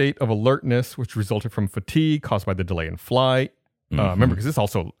diminished state of alertness, which resulted from fatigue caused by the delay in flight. Remember, because it's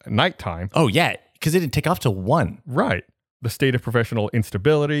also nighttime. Oh, yeah, because it didn't take off till 1. Right. The state of professional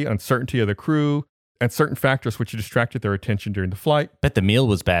instability, uncertainty of the crew, and certain factors which distracted their attention during the flight. Bet the meal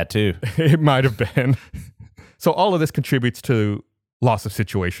was bad, too. It might have been. So all of this contributes to loss of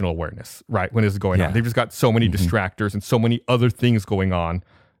situational awareness, right? When this is going on. They've just got so many distractors and so many other things going on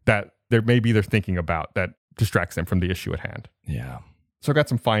that they're thinking about that distracts them from the issue at hand. Yeah. So I got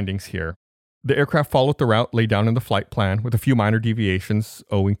some findings here. The aircraft followed the route laid down in the flight plan with a few minor deviations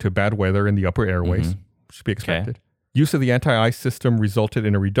owing to bad weather in the upper airways, which should be expected. Okay. Use of the anti-ice system resulted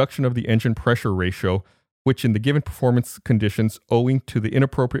in a reduction of the engine pressure ratio, which in the given performance conditions, owing to the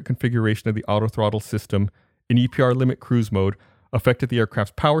inappropriate configuration of the autothrottle system in EPR limit cruise mode, affected the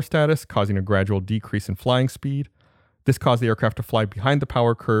aircraft's power status, causing a gradual decrease in flying speed. This caused the aircraft to fly behind the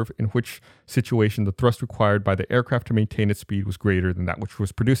power curve, in which situation the thrust required by the aircraft to maintain its speed was greater than that which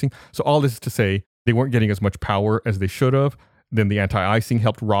was producing. So all this is to say they weren't getting as much power as they should have. Then the anti-icing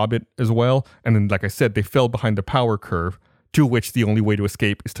helped rob it as well. And then, like I said, they fell behind the power curve, to which the only way to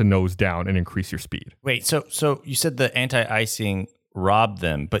escape is to nose down and increase your speed. Wait, so you said the anti-icing robbed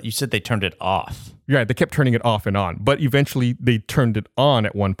them, but you said they turned it off. Yeah, they kept turning it off and on, but eventually they turned it on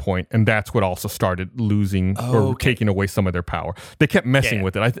at one point, and that's what also started losing or taking away some of their power. They kept messing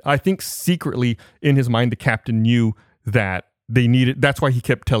with it. I think secretly in his mind, the captain knew that they needed. That's why he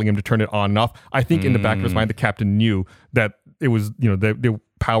kept telling him to turn it on and off. I think in the back of his mind, the captain knew that it was, the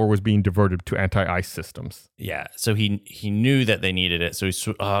power was being diverted to anti-ice systems. Yeah, so he knew that they needed it, so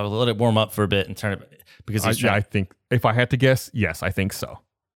he let it warm up for a bit and turn it because I think if I had to guess, yes, I think so.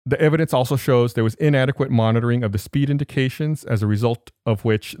 The evidence also shows there was inadequate monitoring of the speed indications, as a result of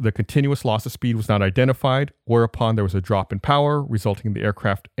which the continuous loss of speed was not identified, whereupon there was a drop in power, resulting in the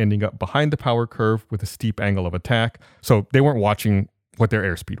aircraft ending up behind the power curve with a steep angle of attack. So they weren't watching what their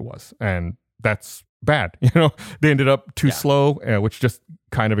airspeed was, and that's bad. They ended up too slow, which just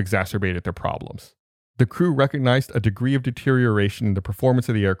kind of exacerbated their problems. The crew recognized a degree of deterioration in the performance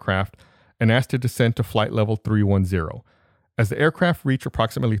of the aircraft and asked to descend to flight level 310. As the aircraft reached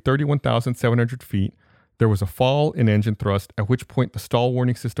approximately 31,700 feet, there was a fall in engine thrust, at which point the stall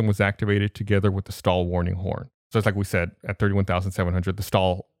warning system was activated together with the stall warning horn. So it's like we said, at 31,700, the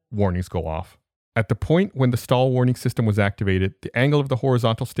stall warnings go off. At the point when the stall warning system was activated, the angle of the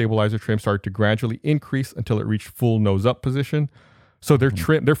horizontal stabilizer trim started to gradually increase until it reached full nose-up position. So they're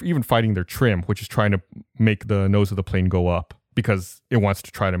even fighting their trim, which is trying to make the nose of the plane go up because it wants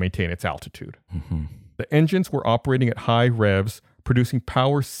to try to maintain its altitude. The engines were operating at high revs, producing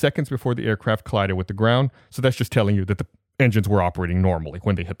power seconds before the aircraft collided with the ground. So that's just telling you that the engines were operating normally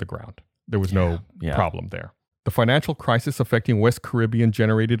when they hit the ground. There was no problem there. The financial crisis affecting West Caribbean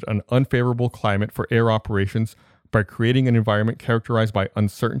generated an unfavorable climate for air operations by creating an environment characterized by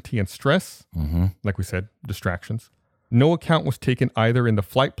uncertainty and stress. Like we said, distractions. No account was taken either in the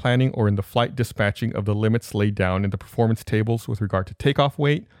flight planning or in the flight dispatching of the limits laid down in the performance tables with regard to takeoff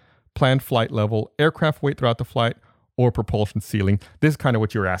weight, planned flight level, aircraft weight throughout the flight, or propulsion ceiling. This is kind of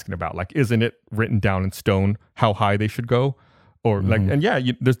what you were asking about. Like, isn't it written down in stone how high they should go? Or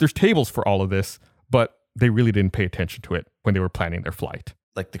there's tables for all of this, but they really didn't pay attention to it when they were planning their flight.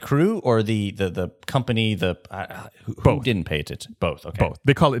 Like the crew or the company, who didn't pay attention? Both, okay. Both.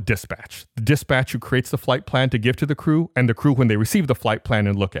 They call it dispatch. The dispatch who creates the flight plan to give to the crew, and the crew when they receive the flight plan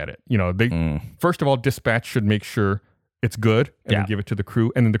and look at it. First of all, dispatch should make sure it's good and then give it to the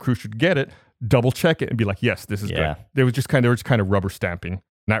crew, and then the crew should get it, double check it, and be like, yes, this is good. They were just kind of rubber stamping,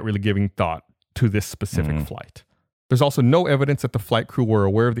 not really giving thought to this specific flight. There's also no evidence that the flight crew were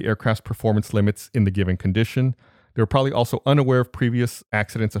aware of the aircraft's performance limits in the given condition. They were probably also unaware of previous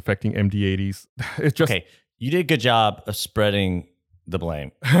accidents affecting MD-80s. It's just you did a good job of spreading the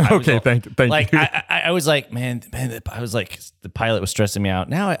blame. Thank you. I was like, man, I was like, the pilot was stressing me out.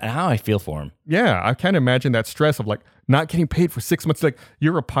 Now I feel for him. Yeah, I can't imagine that stress of like not getting paid for 6 months. Like,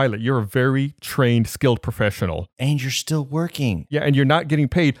 you're a pilot, you're a very trained, skilled professional, and you're still working. Yeah, and you're not getting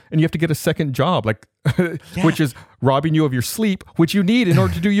paid, and you have to get a second job, like which is robbing you of your sleep, which you need in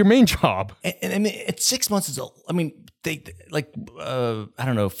order to do your main job. And I mean, at 6 months they like I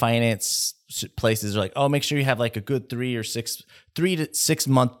don't know, finance places are like, oh, make sure you have like a good 3 to 6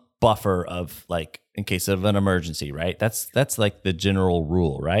 month buffer of like in case of an emergency, right? That's like the general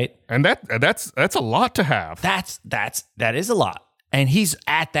rule, right? And that's a lot to have. That is a lot. And he's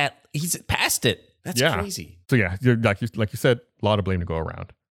past it. That's Yeah. crazy. So yeah, like you said, a lot of blame to go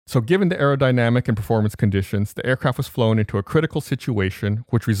around. So given the aerodynamic and performance conditions, the aircraft was flown into a critical situation,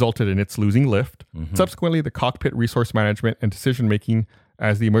 which resulted in its losing lift. Subsequently, the cockpit resource management and decision-making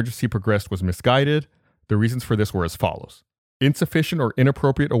as the emergency progressed was misguided. The reasons for this were as follows. Insufficient or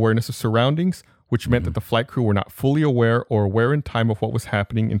inappropriate awareness of surroundings, which meant that the flight crew were not fully aware or aware in time of what was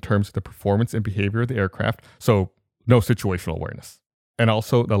happening in terms of the performance and behavior of the aircraft. So no situational awareness. And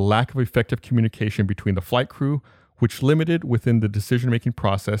also the lack of effective communication between the flight crew, which limited within the decision-making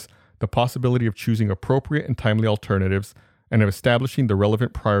process the possibility of choosing appropriate and timely alternatives and of establishing the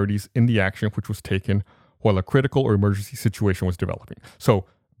relevant priorities in the action which was taken while a critical or emergency situation was developing. So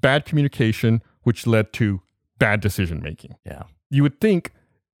bad communication, which led to bad decision-making. Yeah. You would think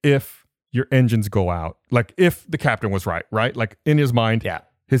if your engines go out, like if the captain was right? Like in his mind, Yeah.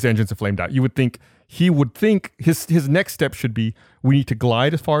 his engines have flamed out. You would think he would think his next step should be, we need to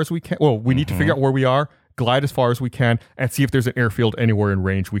glide as far as we can. Well, we need to figure out where we are, glide as far as we can, and see if there's an airfield anywhere in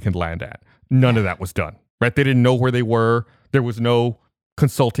range we can land at. None of that was done, right? They didn't know where they were. There was no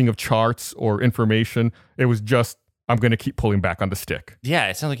consulting of charts or information. It was just, I'm going to keep pulling back on the stick. Yeah,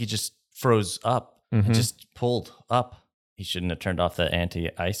 it sounds like he just froze up. It just pulled up. He shouldn't have turned off the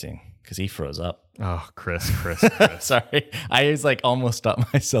anti-icing because he froze up. Oh, Chris. Sorry. I was like almost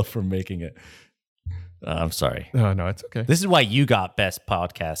stopped myself from making it. I'm sorry. No, it's okay. This is why you got best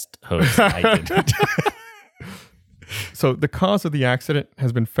podcast host. I didn't. So the cause of the accident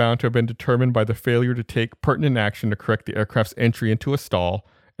has been found to have been determined by the failure to take pertinent action to correct the aircraft's entry into a stall,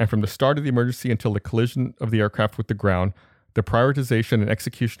 and from the start of the emergency until the collision of the aircraft with the ground, the prioritization and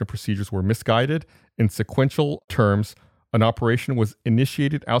execution of procedures were misguided. In sequential terms, an operation was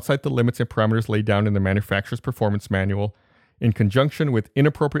initiated outside the limits and parameters laid down in the manufacturer's performance manual, in conjunction with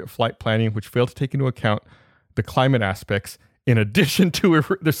inappropriate flight planning, which failed to take into account the climate aspects, in addition to,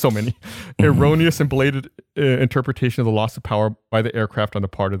 there's so many, erroneous and belated interpretation of the loss of power by the aircraft on the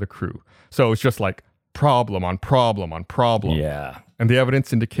part of the crew. So it's just like problem on problem on problem. Yeah. And the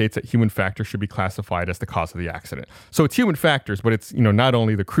evidence indicates that human factors should be classified as the cause of the accident. So it's human factors, but it's, not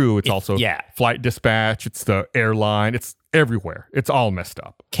only the crew, it's also flight dispatch, it's the airline, it's everywhere. It's all messed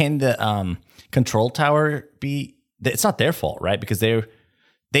up. Can the control tower be? It's not their fault, right? Because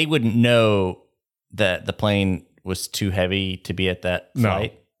they wouldn't know that the plane was too heavy to be at that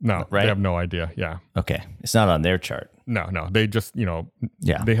flight. No, right? They have no idea. Yeah. Okay, it's not on their chart. No, they just,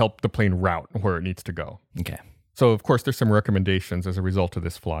 they help the plane route where it needs to go. Okay. So, of course, there's some recommendations as a result of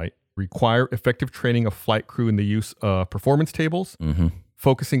this flight. Require effective training of flight crew in the use of performance tables,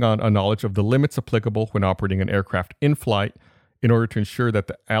 focusing on a knowledge of the limits applicable when operating an aircraft in flight in order to ensure that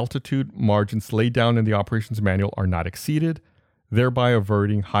the altitude margins laid down in the operations manual are not exceeded, thereby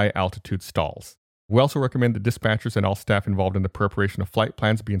averting high altitude stalls. We also recommend that dispatchers and all staff involved in the preparation of flight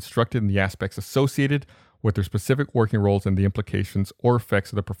plans be instructed in the aspects associated with their specific working roles and the implications or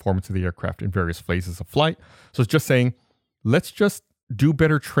effects of the performance of the aircraft in various phases of flight. So it's just saying, let's just do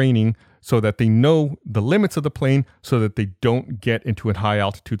better training so that they know the limits of the plane so that they don't get into a high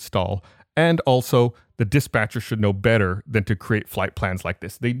altitude stall. And also, the dispatcher should know better than to create flight plans like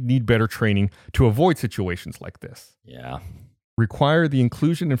this. They need better training to avoid situations like this. Yeah. Require the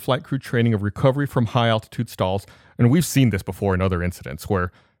inclusion in flight crew training of recovery from high altitude stalls. And we've seen this before in other incidents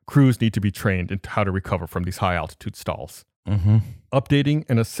where crews need to be trained in how to recover from these high altitude stalls. Updating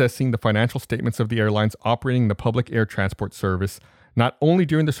and assessing the financial statements of the airlines operating the public air transport service, not only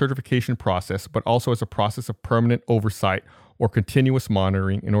during the certification process, but also as a process of permanent oversight or continuous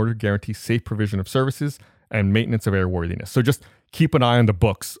monitoring in order to guarantee safe provision of services and maintenance of airworthiness. So just keep an eye on the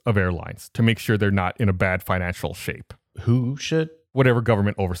books of airlines to make sure they're not in a bad financial shape. Who should? Whatever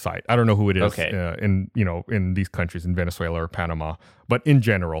government oversight. I don't know who it is Okay. in these countries, in Venezuela or Panama. But in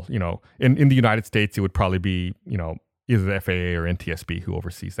general, in the United States, it would probably be, either the FAA or NTSB who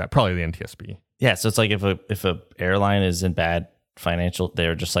oversees that. Probably the NTSB. Yeah. So it's like if a airline is in bad financial,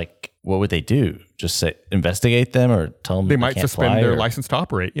 they're just like, what would they do? Just say investigate them or tell them They might can't suspend fly their or- license to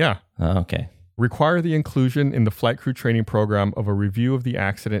operate. Yeah. Oh, okay. Require the inclusion in the flight crew training program of a review of the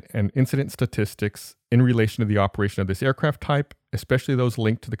accident and incident statistics in relation to the operation of this aircraft type, especially those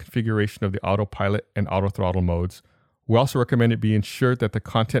linked to the configuration of the autopilot and autothrottle modes. We also recommend it be ensured that the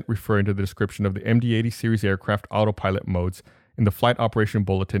content referring to the description of the MD-80 series aircraft autopilot modes in the flight operation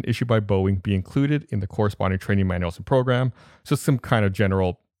bulletin issued by Boeing be included in the corresponding training manuals and program. So some kind of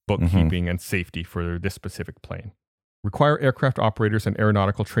general bookkeeping and safety for this specific plane. Require aircraft operators and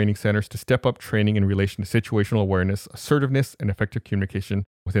aeronautical training centers to step up training in relation to situational awareness, assertiveness, and effective communication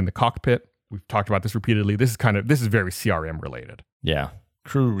within the cockpit. We've talked about this repeatedly. This is very CRM related. Yeah.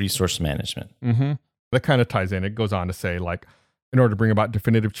 Crew resource management. That kind of ties in. It goes on to say, like, in order to bring about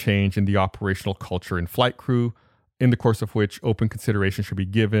definitive change in the operational culture in flight crew, in the course of which open consideration should be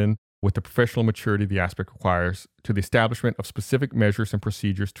given, with the professional maturity the aspect requires, to the establishment of specific measures and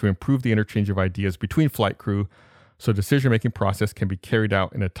procedures to improve the interchange of ideas between flight crew so the decision-making process can be carried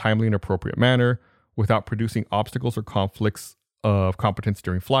out in a timely and appropriate manner without producing obstacles or conflicts of competence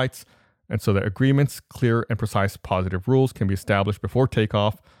during flights, and so that agreements, clear and precise positive rules can be established before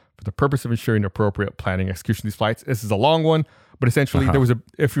takeoff for the purpose of ensuring appropriate planning and execution of these flights. This is a long one, but essentially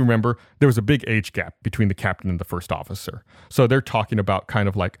if you remember, there was a big age gap between the captain and the first officer. So they're talking about kind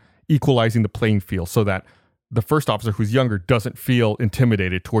of like equalizing the playing field so that the first officer who's younger doesn't feel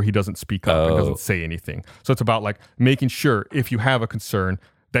intimidated to where he doesn't speak up and doesn't say anything. So it's about like making sure if you have a concern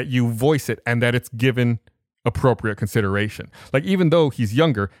that you voice it and that it's given appropriate consideration. Like even though he's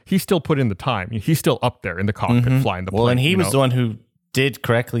younger, he still put in the time. He's still up there in the cockpit flying the plane. Well, and he was the one who did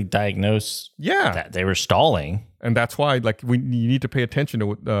correctly diagnose that they were stalling. And that's why like you need to pay attention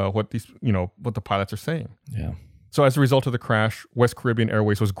to what these, what the pilots are saying. Yeah. So as a result of the crash, West Caribbean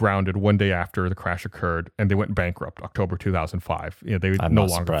Airways was grounded one day after the crash occurred, and they went bankrupt October 2005. They I'm no not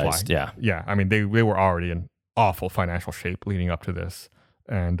longer surprised. fly. Yeah. Yeah. I mean, they were already in awful financial shape leading up to this.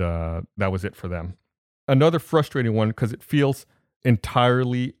 And that was it for them. Another frustrating one because it feels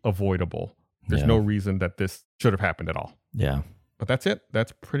entirely avoidable. There's no reason that this should have happened at all. Yeah. But that's it.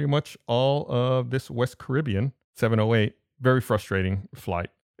 That's pretty much all of this West Caribbean 708. Very frustrating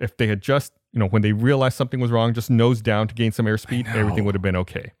flight. If they had just, when they realized something was wrong, just nose down to gain some airspeed, everything would have been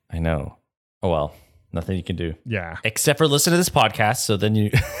okay. I know. Oh, well, nothing you can do. Yeah. Except for listen to this podcast. So then you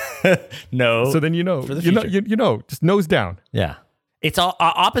know. So then for the future. Just nose down. Yeah. It's all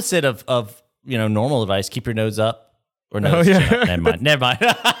opposite of normal advice. Keep your nose up or nose chin up. Never mind.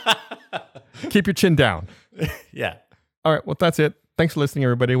 Keep your chin down. Yeah. All right. Well, that's it. Thanks for listening,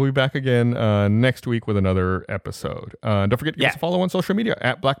 everybody. We'll be back again next week with another episode. Don't forget to give us a follow on social media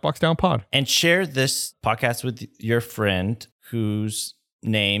at Black Box Down Pod. And share this podcast with your friend whose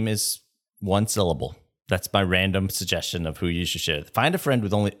name is one syllable. That's my random suggestion of who you should share. Find a friend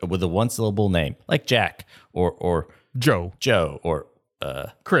with a one syllable name, like Jack or Joe or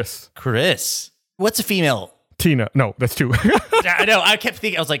Chris. What's a female? Tina. No, that's two. I know. I kept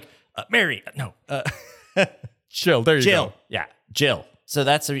thinking. I was like, Mary. No. Jill. There you go. Yeah, Jill. So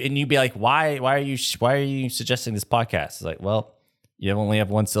and you'd be like, why are you suggesting this podcast? It's like, well, you only have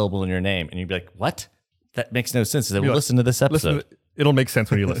one syllable in your name, and you'd be like, what? That makes no sense. Listen to this episode. It'll make sense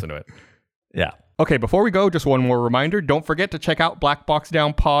when you listen to it. Yeah. Okay, before we go, just one more reminder. Don't forget to check out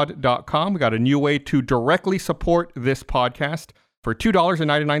blackboxdownpod.com. We got a new way to directly support this podcast. For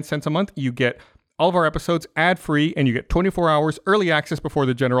 $2.99 a month, you get all of our episodes ad-free, and you get 24 hours early access before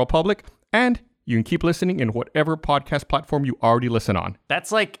the general public, and you can keep listening in whatever podcast platform you already listen on.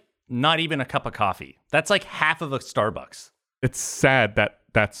 That's like not even a cup of coffee. That's like half of a Starbucks. It's sad that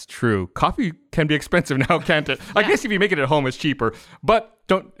that's true. Coffee can be expensive now, can't it? I guess if you make it at home, it's cheaper. But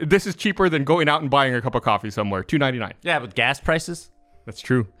this is cheaper than going out and buying a cup of coffee somewhere. $2.99. Yeah, with gas prices. That's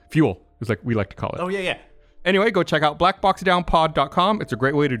true. Fuel is like we like to call it. Oh, yeah. Anyway, go check out blackboxdownpod.com. It's a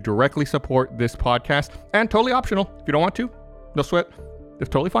great way to directly support this podcast and totally optional. If you don't want to, no sweat. It's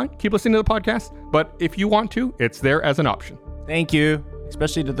totally fine. Keep listening to the podcast. But if you want to, it's there as an option. Thank you,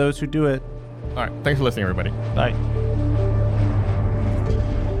 especially to those who do it. All right. Thanks for listening, everybody. Bye.